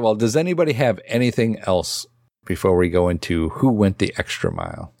 All right. Well, does anybody have anything else before we go into who went the extra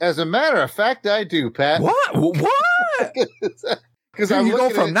mile? As a matter of fact, I do, Pat. What? Because you go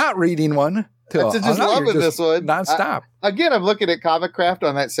from not reading one to just loving this one nonstop. Again, I'm looking at Comic Craft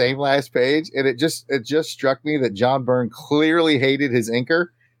on that same last page, and it just struck me that John Byrne clearly hated his inker,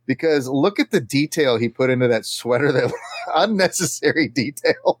 because look at the detail he put into that sweater, that unnecessary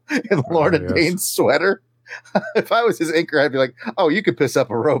detail in Lorna Dane's sweater. If I was his inker, I'd be like, oh, you could piss up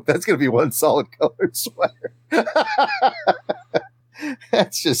a rope. That's going to be one solid colored sweater.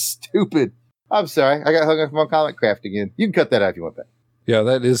 That's just stupid. I'm sorry. I got hung up on Comic Craft again. You can cut that out if you want that. Yeah,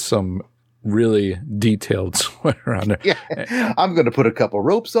 that is some really detailed sweater on there. Yeah, I'm going to put a couple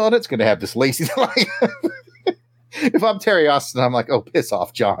ropes on it. It's going to have this lacy line. If I'm Terry Austin, I'm like, oh, piss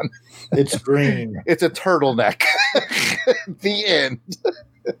off, John. It's green. It's a turtleneck. The end.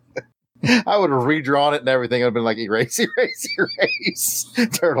 I would have redrawn it and everything. I'd have been like, erase.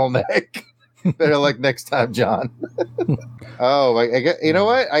 Turtleneck. They're like, next time, John. Oh, you know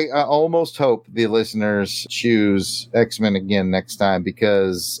what? I almost hope the listeners choose X-Men again next time,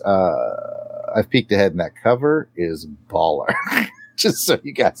 because I've peeked ahead and that cover is baller. Just so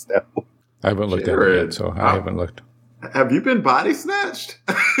you guys know. I haven't looked at it yet, so I haven't looked. Have you been body snatched?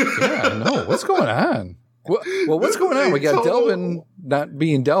 Yeah, I know. What's going on? Well, what's going on? We got Delvin not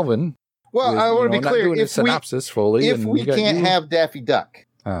being Delvin. Well, I want to be clear. If synopsis fully, if we can't have Daffy Duck,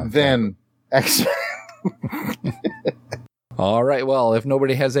 then X-Men. All right. Well, if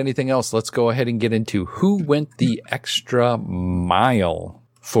nobody has anything else, let's go ahead and get into who went the extra mile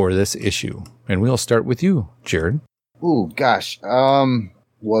for this issue. And we'll start with you, Jared. Ooh, gosh.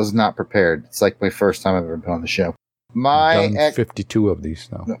 Was not prepared. It's like my first time I've ever been on the show. I've done 52 of these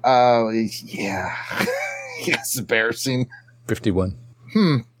now. Yeah. It's embarrassing. 51.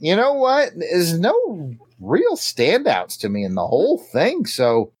 You know what? There's no real standouts to me in the whole thing.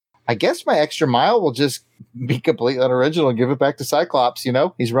 So I guess my extra mile will just be completely unoriginal and give it back to Cyclops. You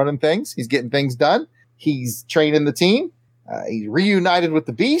know, he's running things. He's getting things done. He's training the team. He's reunited with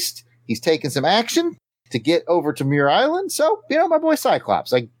the Beast. He's taking some action to get over to Muir Island. So, you know, my boy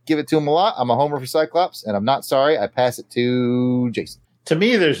Cyclops, I give it to him a lot. I'm a homer for Cyclops, and I'm not sorry. I pass it to Jason. To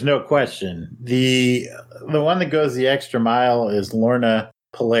me, there's no question. The one that goes the extra mile is Lorna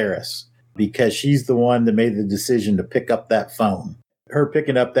Polaris, because she's the one that made the decision to pick up that phone. Her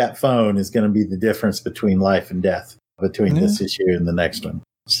picking up that phone is going to be the difference between life and death between this issue and the next one.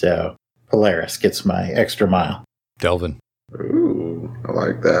 So Polaris gets my extra mile. Delvin. Ooh, I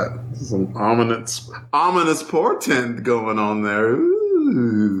like that. Some ominous portent going on there.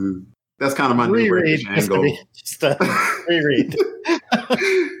 Ooh. That's kind of my new British angle. Just reread.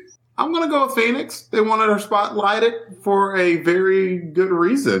 I'm going to go with Phoenix. They wanted her spotlighted for a very good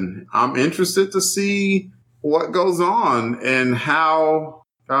reason. I'm interested to see what goes on and how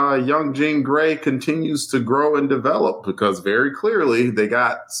young Jean Grey continues to grow and develop, because very clearly they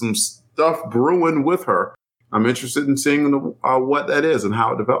got some stuff brewing with her. I'm interested in seeing what that is and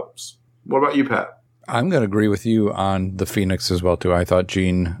how it develops. What about you, Pat? I'm going to agree with you on the Phoenix as well, too. I thought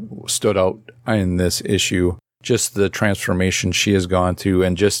Jean stood out in this issue. Just the transformation she has gone through,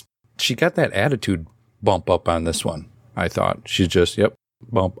 and just she got that attitude bump up on this one. I thought she's just,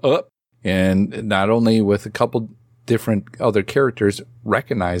 bump up. And not only with a couple different other characters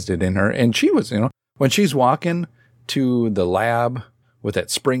recognized it in her. And she was, when she's walking to the lab with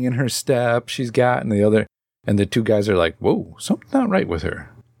that spring in her step she's got, and the two guys are like, whoa, something's not right with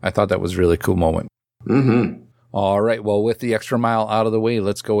her. I thought that was a really cool moment. Mm-hmm. All right. Well, with the extra mile out of the way,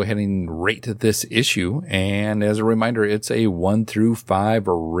 let's go ahead and rate this issue. And as a reminder, it's a 1 through 5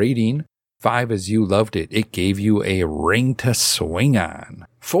 rating 5 is you loved it. It gave you a ring to swing on.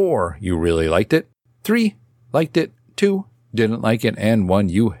 4, you really liked it. 3, liked it. 2, didn't like it. And 1,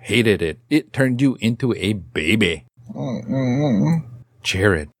 you hated it. It turned you into a baby.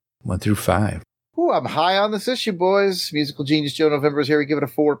 Jared, 1 through 5. Ooh, I'm high on this issue, boys. Musical Genius Joe November is here. We give it a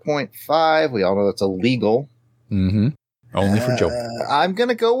 4.5. We all know that's illegal. Mm-hmm. Only for Joe. I'm going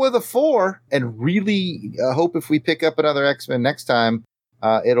to go with a 4 and really hope if we pick up another X-Men next time,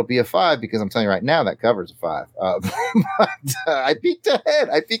 it'll be a 5 because I'm telling you right now that cover's a 5. But I peeked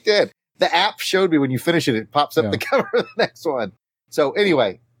ahead. The app showed me when you finish it, it pops up the cover of the next one. So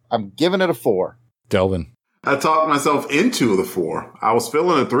anyway, I'm giving it a 4. Delvin. I talked myself into the 4. I was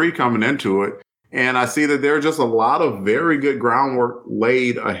feeling a 3 coming into it. And I see that there are just a lot of very good groundwork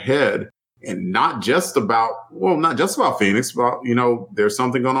laid ahead. And not just about Phoenix, but, there's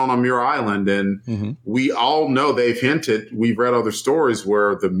something going on Muir Island. And we all know they've hinted, we've read other stories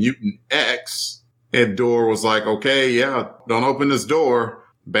where the Mutant X and door was like, okay, don't open this door.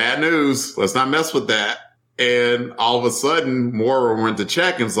 Bad news. Let's not mess with that. And all of a sudden, Moira went to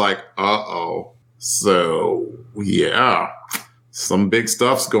check and was like, uh-oh. So, some big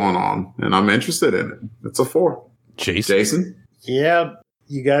stuff's going on. And I'm interested in it. It's a 4. Jason? Yeah.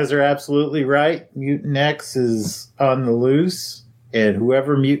 You guys are absolutely right. Mutant X is on the loose, and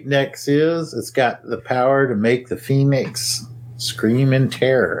whoever Mutant X is, it's got the power to make the Phoenix scream in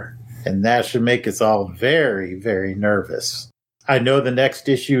terror. And that should make us all very, very nervous. I know the next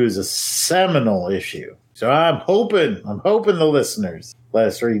issue is a seminal issue. So I'm hoping the listeners let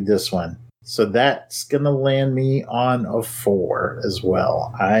us read this one. So that's going to land me on a 4 as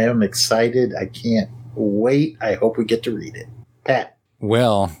well. I am excited. I can't wait. I hope we get to read it. Pat.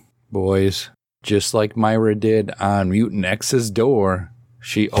 Well, boys, just like Myra did on Mutant X's door,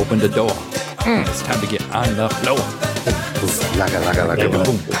 she opened the door. It's time to get on the floor.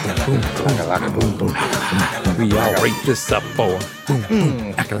 We all rate this up 4. Boom,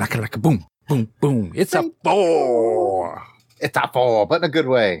 boom, boom, boom. It's a 4. It's a 4, but in a good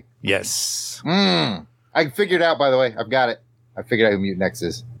way. Yes. I figured out, by the way, I've got it. I figured out who Mutant X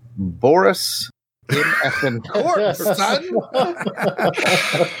is. Boris M. Corpse, son.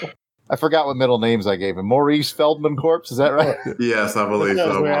 I forgot what middle names I gave him. Maurice Feldman Corpse, is that right? Yes, I believe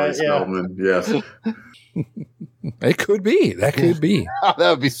so. Maurice Feldman, yes. It could be. That could be. Oh, that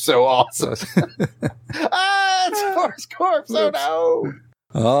would be so awesome. It's Boris Corpse. Oh, no.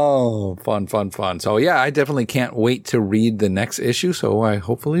 Oh, fun. So, I definitely can't wait to read the next issue. So,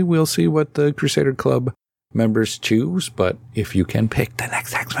 hopefully we'll see what the Crusader Club members choose. But if you can pick the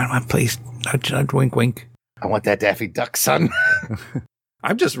next X-Men one, please nudge, wink, wink. I want that Daffy Duck, son.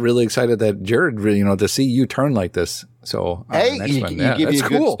 I'm just really excited that Jared, to see you turn like this. So, hey, you give you a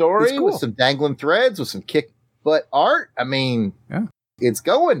good story with some dangling threads, with some kick butt art. I mean, it's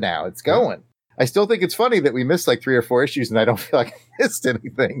going now. It's going. Yeah. I still think it's funny that we missed like 3 or 4 issues and I don't feel like I missed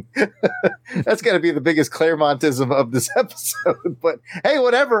anything. That's got to be the biggest Claremontism of this episode. But hey,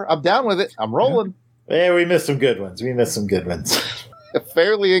 whatever. I'm down with it. I'm rolling. Yeah, we missed some good ones.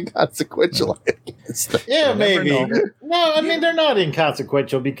 Fairly inconsequential, I guess. Yeah, maybe. No, I mean, they're not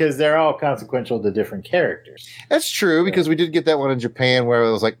inconsequential because they're all consequential to different characters. That's true, because we did get that one in Japan where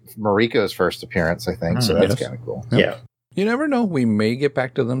it was like Mariko's first appearance, I think. So that's kind of cool. Yeah. You never know. We may get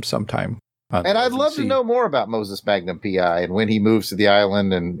back to them sometime. And I'd love to know more about Moses Magnum PI and when he moves to the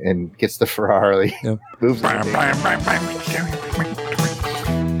island and gets the Ferrari. Yep. Moves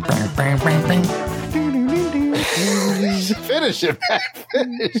Finish it, man.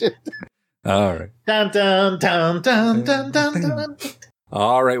 Finish it. All right. Dun, dun, dun, dun, dun, dun, dun.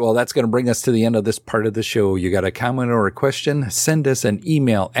 All right. Well, that's going to bring us to the end of this part of the show. You got a comment or a question? Send us an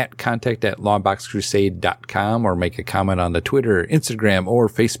email at contact@longboxcrusade.com or make a comment on the Twitter, Instagram, or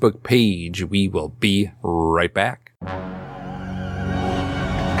Facebook page. We will be right back.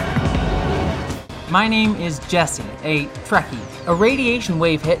 My name is Jesse, a Trekkie. A radiation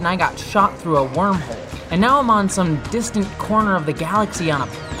wave hit and I got shot through a wormhole. And now I'm on some distant corner of the galaxy on a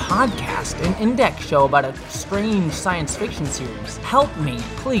podcast, an index show about a strange science fiction series. Help me,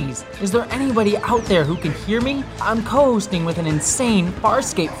 please. Is there anybody out there who can hear me? I'm co-hosting with an insane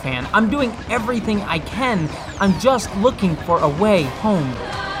Farscape fan. I'm doing everything I can. I'm just looking for a way home.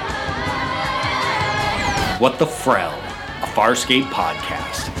 What the Frell, a Farscape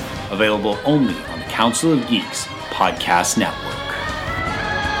podcast. Available only on the Council of Geeks podcast network.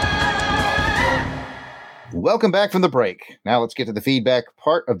 Welcome back from the break. Now let's get to the feedback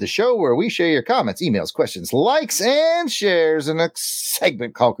part of the show where we share your comments, emails, questions, likes, and shares in a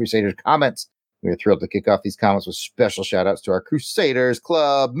segment called Crusaders Comments. We're thrilled to kick off these comments with special shout outs to our Crusaders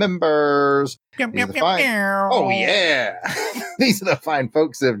Club members. Oh, yeah. These are the fine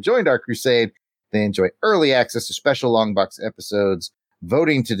folks that have joined our crusade. They enjoy early access to special Longbox episodes,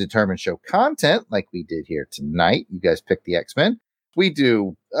 voting to determine show content like we did here tonight. You guys picked the X-Men. We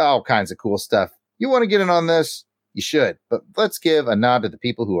do all kinds of cool stuff. You want to get in on this? You should. But let's give a nod to the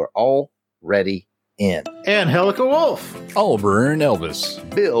people who are already in. Angelica Wolf. Auburn Elvis.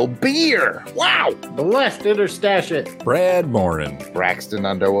 Bill Beer. Wow. Blessed Interstashit. Brad Morin. Braxton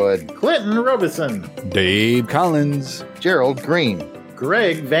Underwood. Clinton Robeson. Dave Collins. Gerald Green.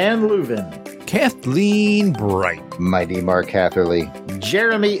 Greg Van Leuven. Kathleen Bright. Mighty Mark Hatherley.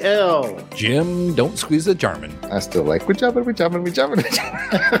 Jeremy L. Jim, don't squeeze the Jarman. I still like, we're jumping. We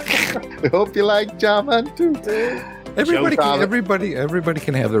hope you like Jarman too. Everybody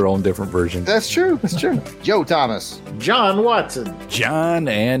can have their own different version. That's true. Joe Thomas. John Watson. John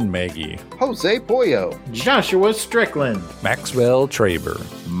and Maggie. Jose Pollo. Joshua Strickland. Maxwell Traber.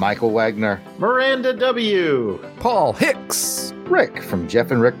 Michael Wagner. Miranda W. Paul Hicks. Rick from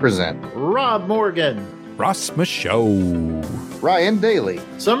Jeff and Rick Present. Rob Morgan. Ross Michaud. Ryan Daly.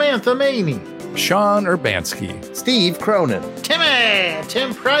 Samantha Maney. Sean Urbanski. Steve Cronin.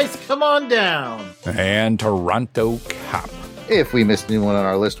 Tim Price, come on down. And Toronto Cop. If we missed anyone on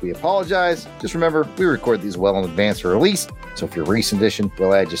our list, we apologize. Just remember, we record these well in advance for release, so if you're a recent edition,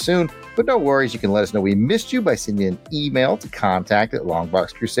 we'll add you soon. But no worries, you can let us know we missed you by sending an email to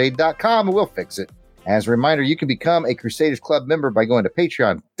contact@longboxcrusade.com and we'll fix it. As a reminder, you can become a Crusaders Club member by going to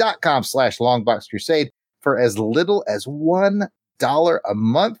patreon.com/longboxcrusade for as little as $1 a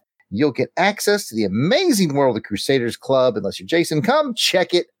month. You'll get access to the amazing world of Crusaders Club. Unless you're Jason, come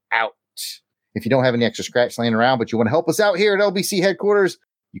check it out. If you don't have any extra scratch laying around, but you want to help us out here at LBC headquarters,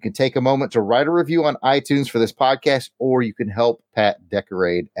 you can take a moment to write a review on iTunes for this podcast, or you can help Pat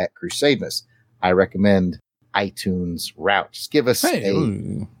decorate at Crusademas. I recommend iTunes route. Just give us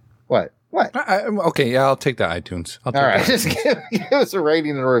What? Okay, yeah, I'll take the iTunes. All right, just give us a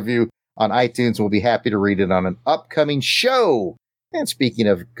rating and a review on iTunes. We'll be happy to read it on an upcoming show. And speaking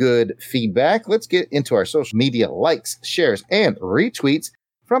of good feedback, let's get into our social media likes, shares, and retweets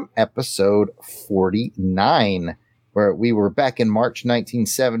from episode 49, where we were back in March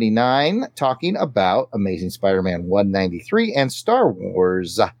 1979 talking about Amazing Spider-Man 193 and Star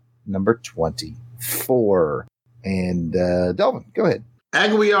Wars number 24. And Delvin, go ahead.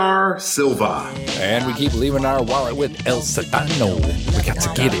 Aguiar Silva. And we keep leaving our wallet with El Sedano. We got to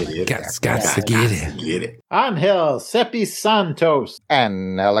get it. Got to get it. Angel Seppi Santos.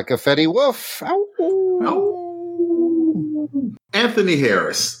 And Alaka Fetty Wolf. Anthony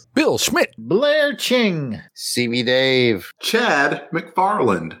Harris. Bill Schmidt. Blair Ching. CB Dave. Chad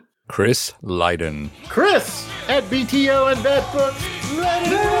McFarland. Chris Leiden. Chris at BTO and Bad Books. Let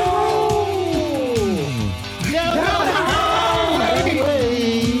it roll!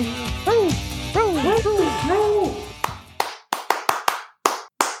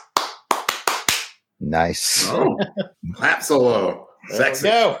 Nice. Oh, clap solo. Sexy.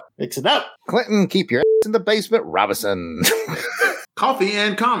 Go. Mix it up. Clinton, keep your ass in the basement. Robinson. Coffee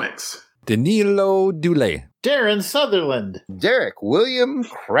and Comics. Danilo Dule. Darren Sutherland. Derek William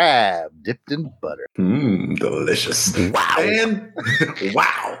Crab, dipped in butter. Delicious. Wow.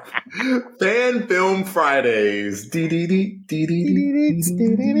 Wow. Fan Film Fridays.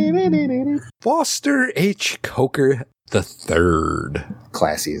 Foster H. Coker the Third.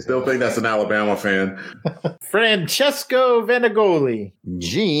 Classy. Still think that's an Alabama fan. Francesco Venagoli.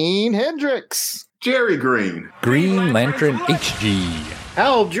 Gene Hendricks. Jerry Green. Green Lantern HG.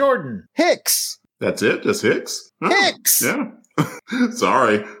 Al Jordan. Hicks. That's it? Just Hicks? Oh, Hicks. Yeah.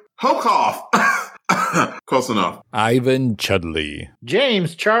 Sorry. Hokoff. Close enough. Ivan Chudley.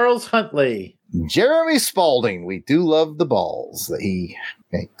 James Charles Huntley. Jeremy Spalding. We do love the balls that he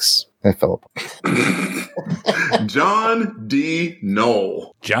makes. That fell apart. John D.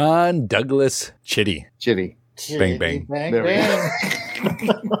 Knoll. John Douglas Chitty. Chitty. Bang, bang. Bang, bang.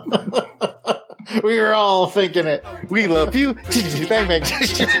 We were all thinking it. We love you. Bang, bang.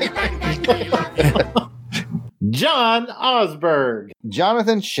 John Osberg.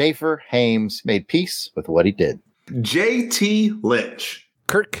 Jonathan Schaefer Hames made peace with what he did. J.T. Lynch.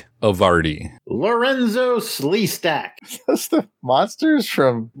 Kirk Avardi. Lorenzo Sleestack. That's the monsters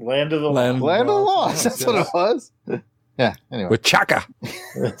from Land of the Land of the Lost. That's what it was. Yeah, anyway. With Chaka.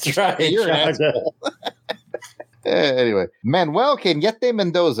 That's right. You're an asshole. Anyway, Manuel Cañete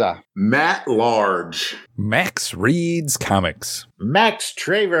Mendoza. Matt Large. Max reads comics. Max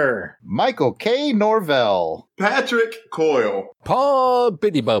Traver. Michael K. Norvell. Patrick Coyle. Paul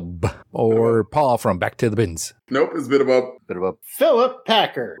Biddybub. Or Paul from Back to the Bins. Nope, it's Biddybub. Philip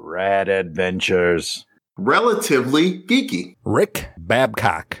Packer. Rad Adventures. Relatively geeky. Rick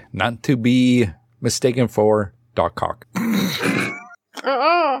Babcock. Not to be mistaken for Doc Cock.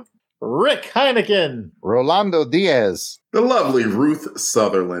 Rick Heineken. Rolando Diaz. The lovely Ruth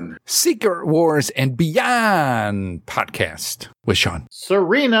Sutherland. Secret Wars and Beyond podcast with Sean.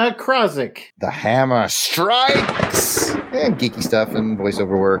 Serena Krozik. The Hammer Strikes. And geeky stuff and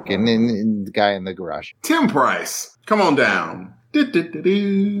voiceover work and the guy in the garage. Tim Price. Come on down.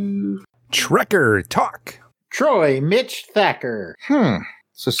 Trekker Talk. Troy Mitch Thacker.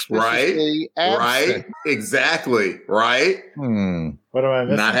 Suspiciously absent. Right? Exactly. Right? What am I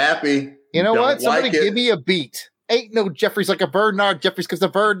missing? Not happy. You know Don't what? Somebody like it. give me a beat. Ain't no Jeffries like a Bernard Jeffries because the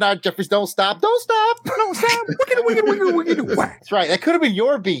Bernard Jeffries don't stop. Don't stop. Don't stop. Wicked. That's right. That could have been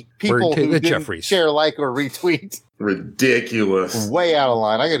your beat. People who didn't Jeffries. share, like, or retweet. Ridiculous. Way out of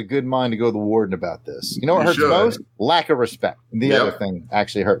line. I got a good mind to go to the warden about this. You know what You hurts should. most? Lack of respect. The other thing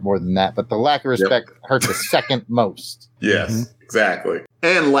actually hurt more than that, but the lack of respect hurt the second most. Yes, exactly.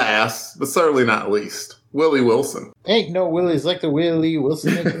 And last, but certainly not least, Willie Wilson. Ain't no Willies like the Willie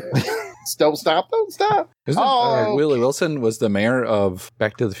Wilson. Don't stop. Don't stop. Isn't Willie Wilson was the mayor of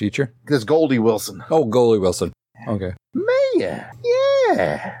Back to the Future? This Goldie Wilson. Oh, Goldie Wilson. Okay. Mayor.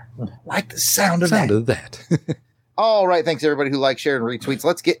 Yeah. Like the sound of that. All right. Thanks, everybody who likes, shared, and retweets.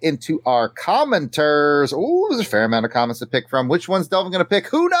 Let's get into our commenters. Oh, there's a fair amount of comments to pick from. Which one's Delvin going to pick?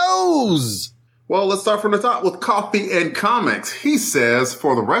 Who knows? Well, let's start from the top with Coffee and Comics. He says,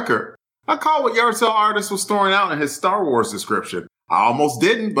 for the record, I caught what Yard Sale Artist was throwing out in his Star Wars description. I almost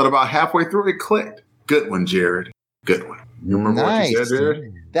didn't, but about halfway through it clicked. Good one, Jared. Good one. You remember what you said,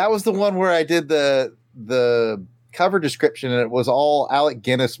 Jared? That was the one where I did the cover description, and it was all Alec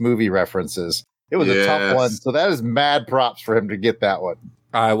Guinness movie references. It was a tough one, so that is mad props for him to get that one.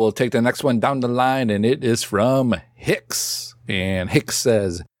 I will take the next one down the line, and it is from Hicks. And Hicks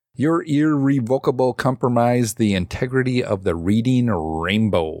says, your irrevocable compromise the integrity of the reading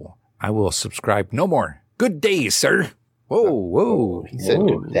rainbow. I will subscribe no more. Good day, sir. Whoa. He said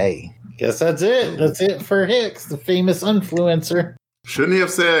good day. Guess that's it. That's it for Hicks, the famous influencer. Shouldn't he have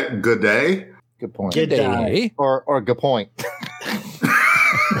said good day? Good point. Good day. Or good point.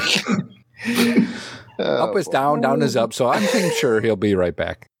 Up is down, down is up. So I'm thinking sure he'll be right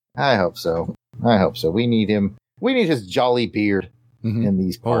back. I hope so. We need him. We need his jolly beard in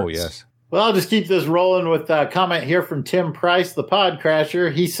these parts. Oh, yes. Well, I'll just keep this rolling with a comment here from Tim Price, the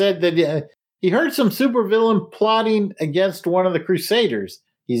Podcrasher. He said that he heard some supervillain plotting against one of the Crusaders.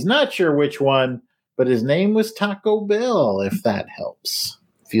 He's not sure which one, but his name was Taco Bell, if that helps.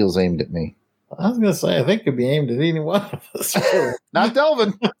 Feels aimed at me. I was going to say, I think it could be aimed at any one of us. Not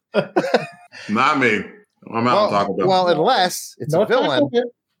Delvin. Not me. I'm out on Taco Bell. Well, unless it's a villain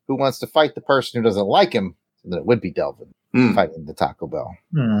who wants to fight the person who doesn't like him, then it would be Delvin fighting the Taco Bell.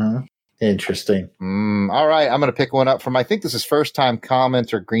 Interesting. All right, I'm going to pick one up from, I think this is first time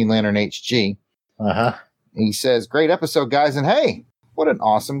commenter Green Lantern HG. He says, great episode, guys, and hey, what an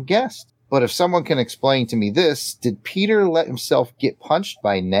awesome guest. But if someone can explain to me this, did Peter let himself get punched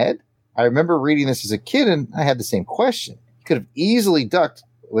by Ned? I remember reading this as a kid, and I had the same question. He could have easily ducked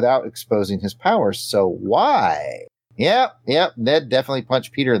without exposing his powers, so why? Yep, Ned definitely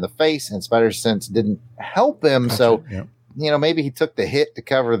punched Peter in the face, and Spider Sense didn't help him, maybe he took the hit to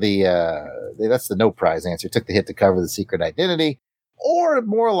cover that's the no prize answer, took the hit to cover the secret identity, or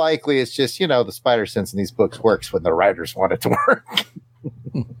more likely it's just, the Spider Sense in these books works when the writers want it to work.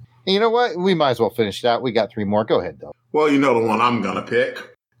 You know what? We might as well finish it out. We got 3 more. Go ahead, Doug. Well, you know the one I'm going to pick,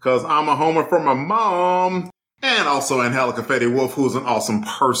 because I'm a homer for my mom. And also Angelica Fetty Wolf, who's an awesome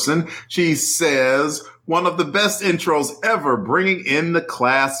person. She says, one of the best intros ever, bringing in the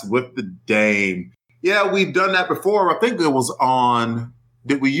class with the dame. Yeah, we've done that before. I think it was on,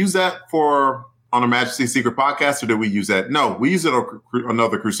 did we use that on a Majesty's Secret podcast, or did we use that? No, we used it on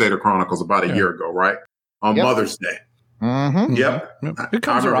another Crusader Chronicles about a year ago, right? On Mother's Day. Mm-hmm. Yep. It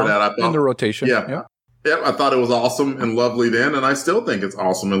comes around in the rotation. Yep, I thought it was awesome and lovely then, and I still think it's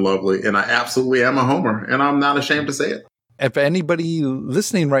awesome and lovely, and I absolutely am a homer, and I'm not ashamed to say it. If anybody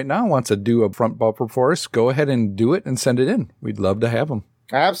listening right now wants to do a front bumper for us, go ahead and do it and send it in. We'd love to have them.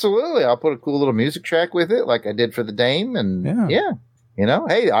 Absolutely. I'll put a cool little music track with it like I did for the Dame, and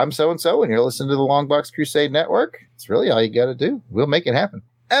hey, I'm so-and-so, and you're listening to the Longbox Crusade Network. It's really all you got to do. We'll make it happen.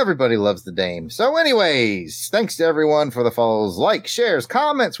 Everybody loves the Dame. So anyways, thanks to everyone for the follows, likes, shares,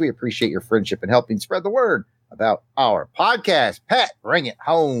 comments. We appreciate your friendship and helping spread the word about our podcast. Pat, bring it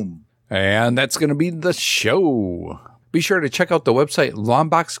home. And that's going to be the show. Be sure to check out the website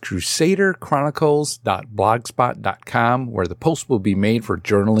longboxcrusaderchronicles.blogspot.com, where the post will be made for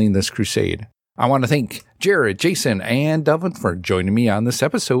journaling this crusade. I want to thank Jared, Jason, and Delvin for joining me on this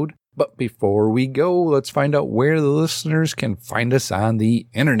episode. But before we go, let's find out where the listeners can find us on the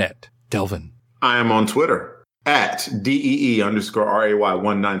internet. Delvin. I am on Twitter at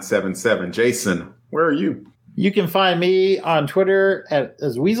DEE_RAY1977. Jason, where are you? You can find me on Twitter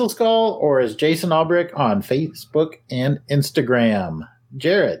as Weasel Skull or as Jason Albrecht on Facebook and Instagram.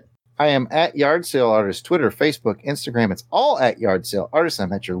 Jared. I am at Yard Sale Artist, Twitter, Facebook, Instagram. It's all at Yard Sale Artist.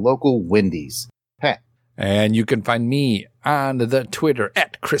 I'm at your local Wendy's. Pat. And you can find me on the Twitter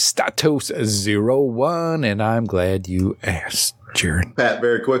at Christatos01. And I'm glad you asked, Jared. Pat,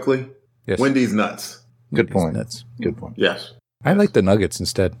 very quickly. Yes. Wendy's nuts. Good point. Nuts. Good point. Yes. I like the nuggets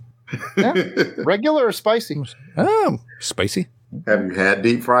instead. Yeah. Regular or spicy? Spicy. Have you had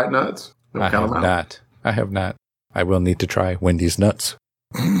deep fried nuts? I have not. I have not. I will need to try Wendy's nuts.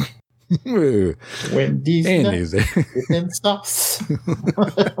 Wendy's nuts in sauce.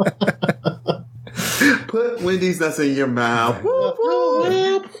 Put Wendy's nuts in your mouth.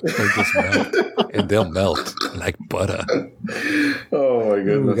 They just melt. And they'll melt like butter. Oh my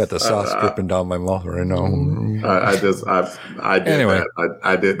goodness! We got the sauce dripping down my mouth right now. I did Anyway. that.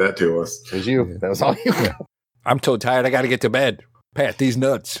 I did that to us. It was you. That was all you. I'm so tired. I got to get to bed. Pat, these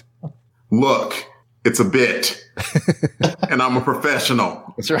nuts. Look, it's a bit, and I'm a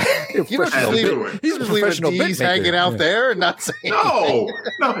professional. That's right. You don't just leave He's a professional D's bit maker. hanging out there and not saying No.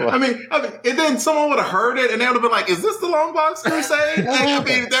 I mean, and then someone would have heard it, and they would have been like, "Is this the Long Box Crusade?" I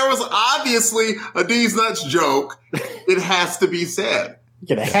mean, there was obviously a D's nuts joke. It has to be said. You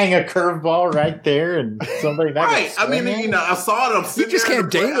can hang a curveball right there, and somebody right. I mean, I saw them. You just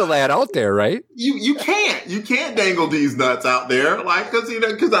can't dangle that out there, right? You can't dangle these nuts out there, like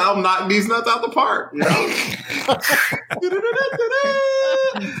because I'll knock these nuts out the park. You know.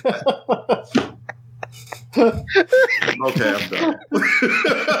 Okay, I'm done.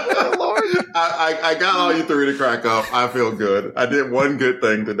 Lord, I got all you three to crack up. I feel good. I did one good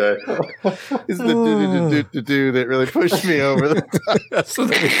thing today. It's the do that really pushed me over the top. That's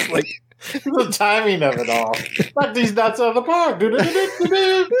what it's like. The timing of it all. Knock these nuts out of the park.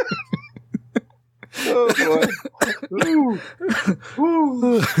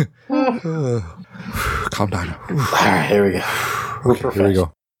 Calm down. All right, here we go. Okay, here we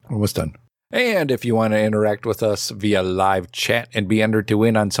go. Almost done. And if you want to interact with us via live chat and be entered to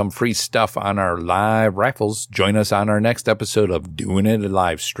win on some free stuff on our live raffles, join us on our next episode of Doing It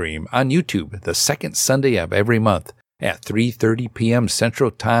live stream on YouTube the second Sunday of every month at 3:30 p.m. Central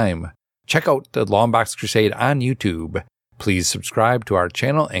Time. Check out the Long Box Crusade on YouTube. Please subscribe to our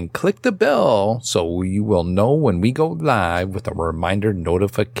channel and click the bell so you will know when we go live with a reminder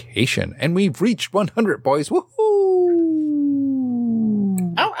notification. And we've reached 100, boys. Woohoo!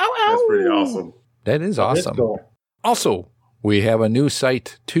 Ow, ow, ow. That's pretty awesome. That is awesome. Cool. Also, we have a new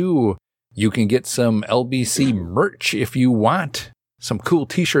site too. You can get some LBC merch if you want. Some cool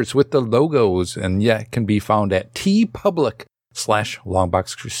t-shirts with the logos, and yeah, it can be found at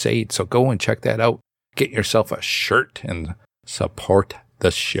tpublic/Longbox Crusade. So go and check that out. Get yourself a shirt and support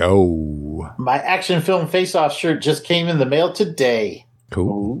the show. My Action Film Face-Off shirt just came in the mail today.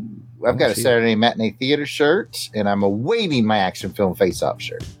 Cool. I've got a Saturday Matinee Theater shirt, and I'm awaiting my Action Film Face-Off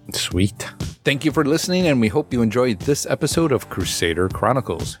shirt. Sweet. Thank you for listening, and we hope you enjoyed this episode of Crusader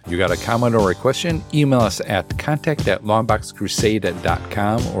Chronicles. You got a comment or a question? Email us at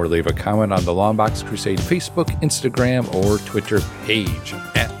contact@longboxcrusade.com or leave a comment on the Longbox Crusade Facebook, Instagram, or Twitter page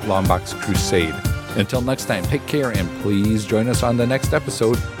at Longbox Crusade. Until next time, take care, and please join us on the next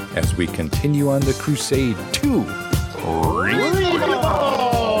episode as we continue on the crusade to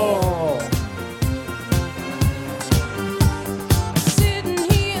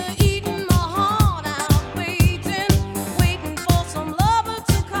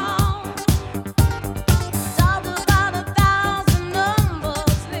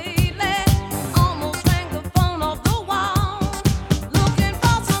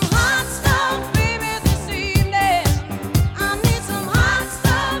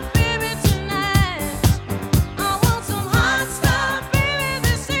I want some hot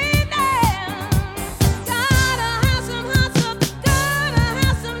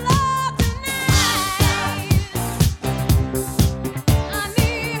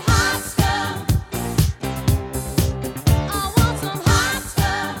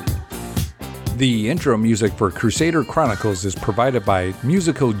The intro music for Crusader Chronicles is provided by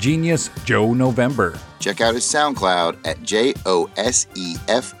musical genius Joe November. Check out his SoundCloud at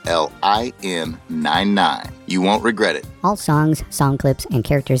JOSEFLIN99. You won't regret it. All songs, song clips, and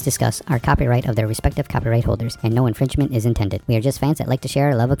characters discussed are copyright of their respective copyright holders, and no infringement is intended. We are just fans that like to share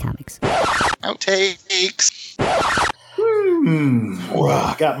our love of comics. Outtakes.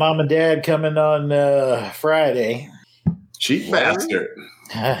 Got Mom and Dad coming on Friday. Cheap bastard.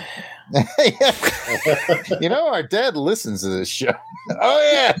 You know, our dad listens to this show.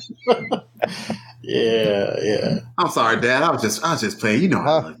 Oh yeah. Yeah. I'm sorry, Dad. I was just playing. You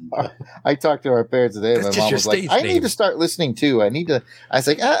know, I talked to our parents today. That's My mom just was your like, stage "I need name." to start listening too. I was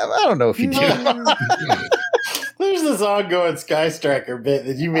like, I don't know if you do." There's this ongoing Sky Striker bit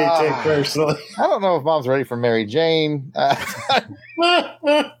that you may take personally. I don't know if Mom's ready for Mary Jane.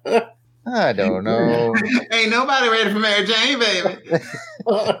 I don't know. Ain't nobody ready for Mary Jane, baby.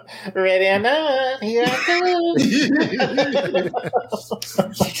 Ready or not, here I go.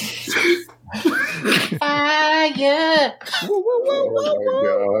 Fire. Oh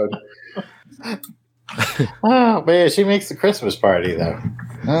my God. Oh man, she makes the Christmas party though.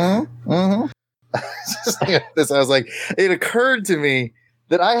 Just like this, I was like, it occurred to me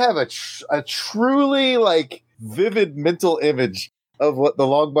that I have a truly like vivid mental image of what the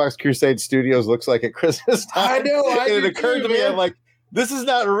Longbox Crusade Studios looks like at Christmas time. I know. And it occurred to me, I'm like, this is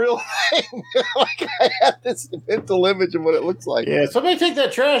not a real thing. Like, I had this mental image of what it looks like. Yeah, somebody take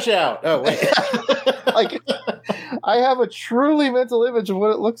that trash out. Oh wait. Like, I have a truly mental image of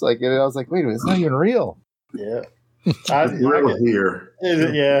what it looks like, and I was like, wait a minute, it's not even real. Yeah. We're here.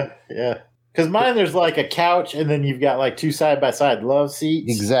 Yeah. Because mine, there's like a couch, and then you've got like two side-by-side love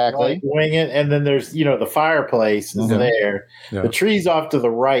seats. Exactly. Like, winging, and then there's, the fireplace is there. Yeah. The tree's off to the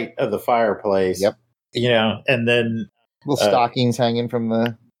right of the fireplace. Yep. And then Little stockings hanging from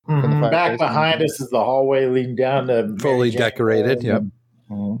the back behind us is the hallway leading down to Fully decorated. Yep.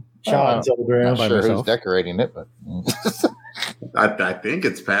 Sean's old room. I'm not sure myself. who's decorating it, but I think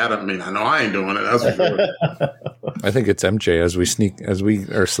it's Pat. I mean, I know I ain't doing it. That's for sure. I think it's MJ as we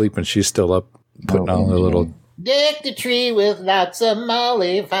are sleeping. She's still up putting on the little. Deck the tree with lots of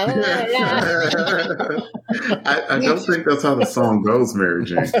molly. I don't think that's how the song goes, Mary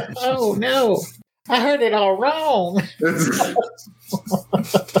Jane. Oh no, I heard it all wrong.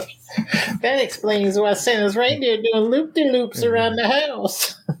 That explains why Santa's reindeer doing loop-de-loops around the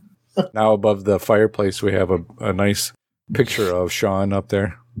house. Now above the fireplace, we have a nice picture of Sean up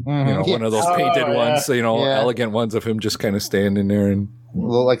there. One of those painted ones, elegant ones of him just kind of standing there and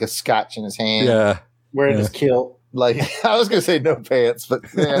look like a scotch in his hand. yeah. Wearing his kilt. Like, I was gonna say no pants, but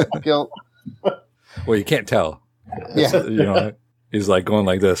yeah, kilt. Well, you can't tell. Yeah. He's like going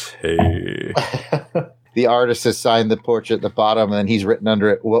like this. Hey. The artist has signed the portrait at the bottom, and then he's written under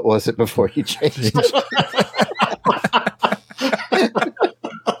it, "What was it before you changed it?"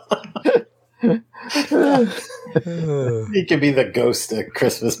 He could be the ghost of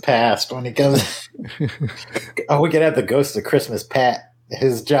Christmas past when he comes. We could have the ghost of Christmas Pat.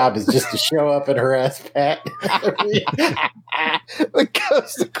 His job is just to show up and harass Pat. The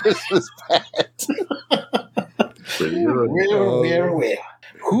ghost of Christmas Pat. Well.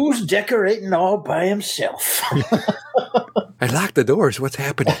 Who's decorating all by himself? I locked the doors. What's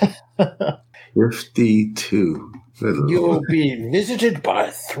happening? 52. You'll be visited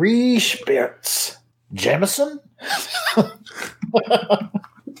by 3 spirits. Jameson,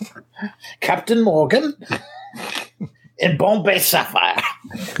 Captain Morgan, and Bombay Sapphire.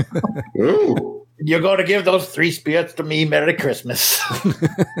 Ooh. You're going to give those 3 spirits to me. Merry Christmas.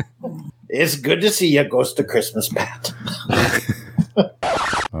 It's good to see you, Ghost of Christmas, Pat.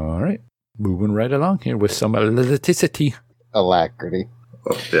 All right. Moving right along here with some elasticity. Alacrity.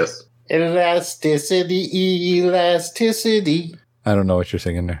 Oh, yes. Elasticity. I don't know what you're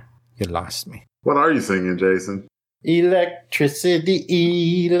singing there. You lost me. What are you singing, Jason? Electricity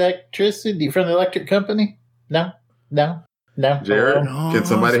from the electric company? No. Jared, can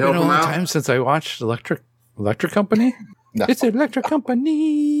somebody help him out? It's been a long time since I watched Electric Company. No. It's Electric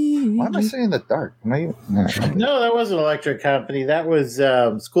Company. Why am I saying the dark? No. No, that wasn't electric company. That was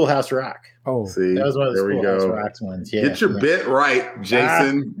Schoolhouse Rock. Oh, See, That was one of the there we Schoolhouse go. Rocks ones. Yeah. Get your bit right,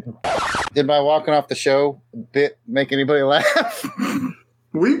 Jason. Did my walking off the show bit make anybody laugh?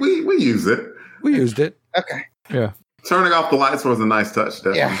 We use it. we used it. Okay. Yeah. Turning off the lights was a nice touch,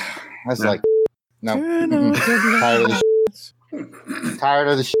 definitely. Yeah. I was like, no. Turn off the Tired of the Tired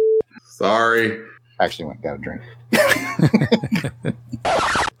of the Sorry. Actually went got a drink.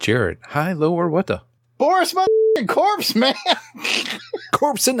 Jared, high, low, or what the? Boris motherfucking corpse, man.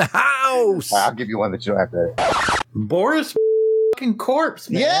 Corpse in the house. I'll give you one that you don't have to. Boris fucking corpse,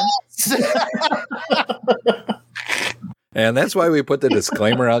 man. Yes. And that's why we put the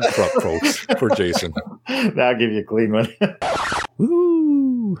disclaimer out front, folks, for Jason. I'll give you a clean one.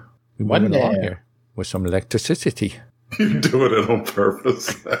 Woo! We're One moving along day. here with some electricity. You're doing it on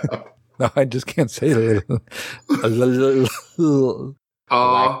purpose now. No, I just can't say it.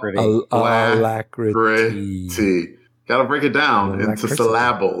 Alacrity. Gotta break it down into Electricity.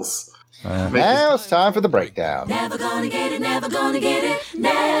 syllables. Now it's time for the breakdown. Never gonna get it, never gonna get it,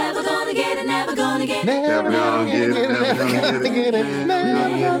 never gonna get it, never gonna get it. Never gonna get it, never gonna get it,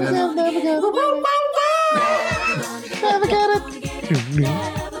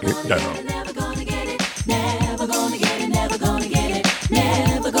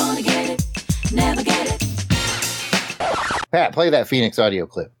 never get it. Pat, play that Phoenix audio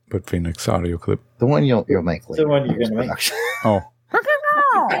clip. Put Phoenix audio clip. The one you'll make later. The one you're gonna make. Oh.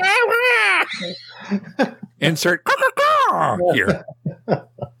 Insert here.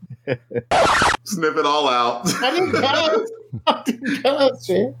 Snip it all out. I didn't cut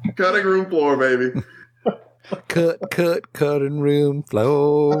it. Cutting room floor, baby. Cutting room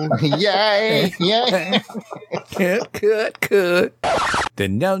floor. Yay, yay. Cut. The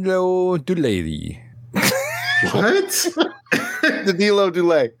Nello Dulady. What? The Nilo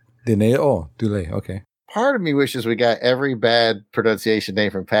Dulé. Dulé, okay. Part of me wishes we got every bad pronunciation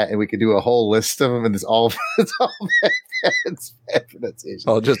name from Pat and we could do a whole list of them and it's all bad pronunciation.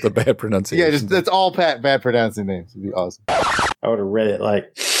 Oh, just the bad pronunciation. Yeah, that's all Pat bad pronouncing names. It'd be awesome. I would have read it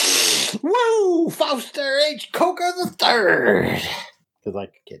like, woo, Foster H. Coker the Third. Because I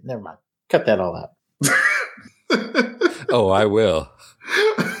could get, never mind. Cut that all out. Oh, I will.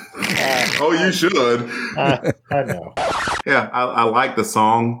 Oh, you should. I know. Yeah, I like the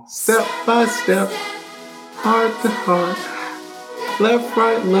song. Step by step, heart to heart, left,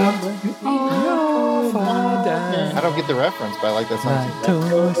 right, left. I don't get the reference, but I like that song too.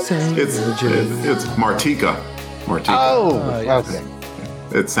 It's Martika. Oh, yes. Okay.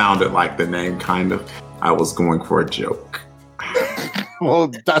 It sounded like the name, kind of. I was going for a joke.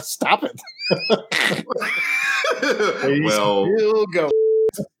 Well, stop it. Well, still go.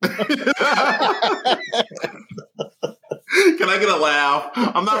 Can I get a laugh?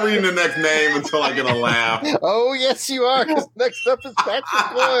 I'm not reading the next name until I get a laugh. Oh, yes, you are, because next up is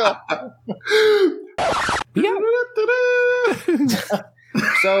Patrick Boyle.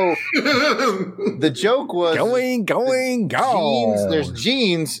 So, the joke was... Going. Jeans, there's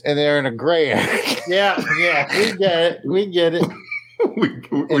jeans, and they're in a gray area. Yeah, we get it.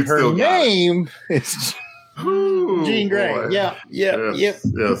 And her name is... Jean Grey. Boy. Yeah.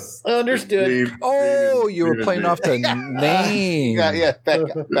 Yes. Understood. Oh, you were playing off the name. Yeah,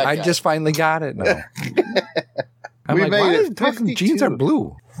 back I just finally got it now. I'm We like, made why it is how come jeans are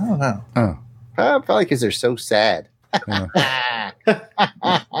blue? I don't know. Oh. Probably because they're so sad. Better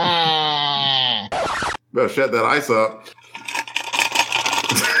shut that ice up.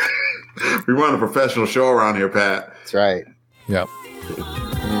 We run a professional show around here, Pat. That's right. Yep.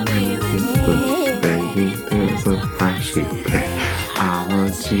 Baby, there's a French I'm a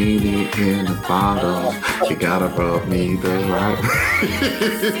genie in a bottle. You gotta rub me the right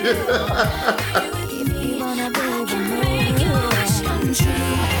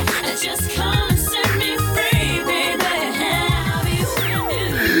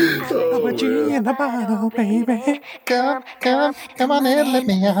I'm a genie in a bottle, baby. Come on in, let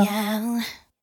me out.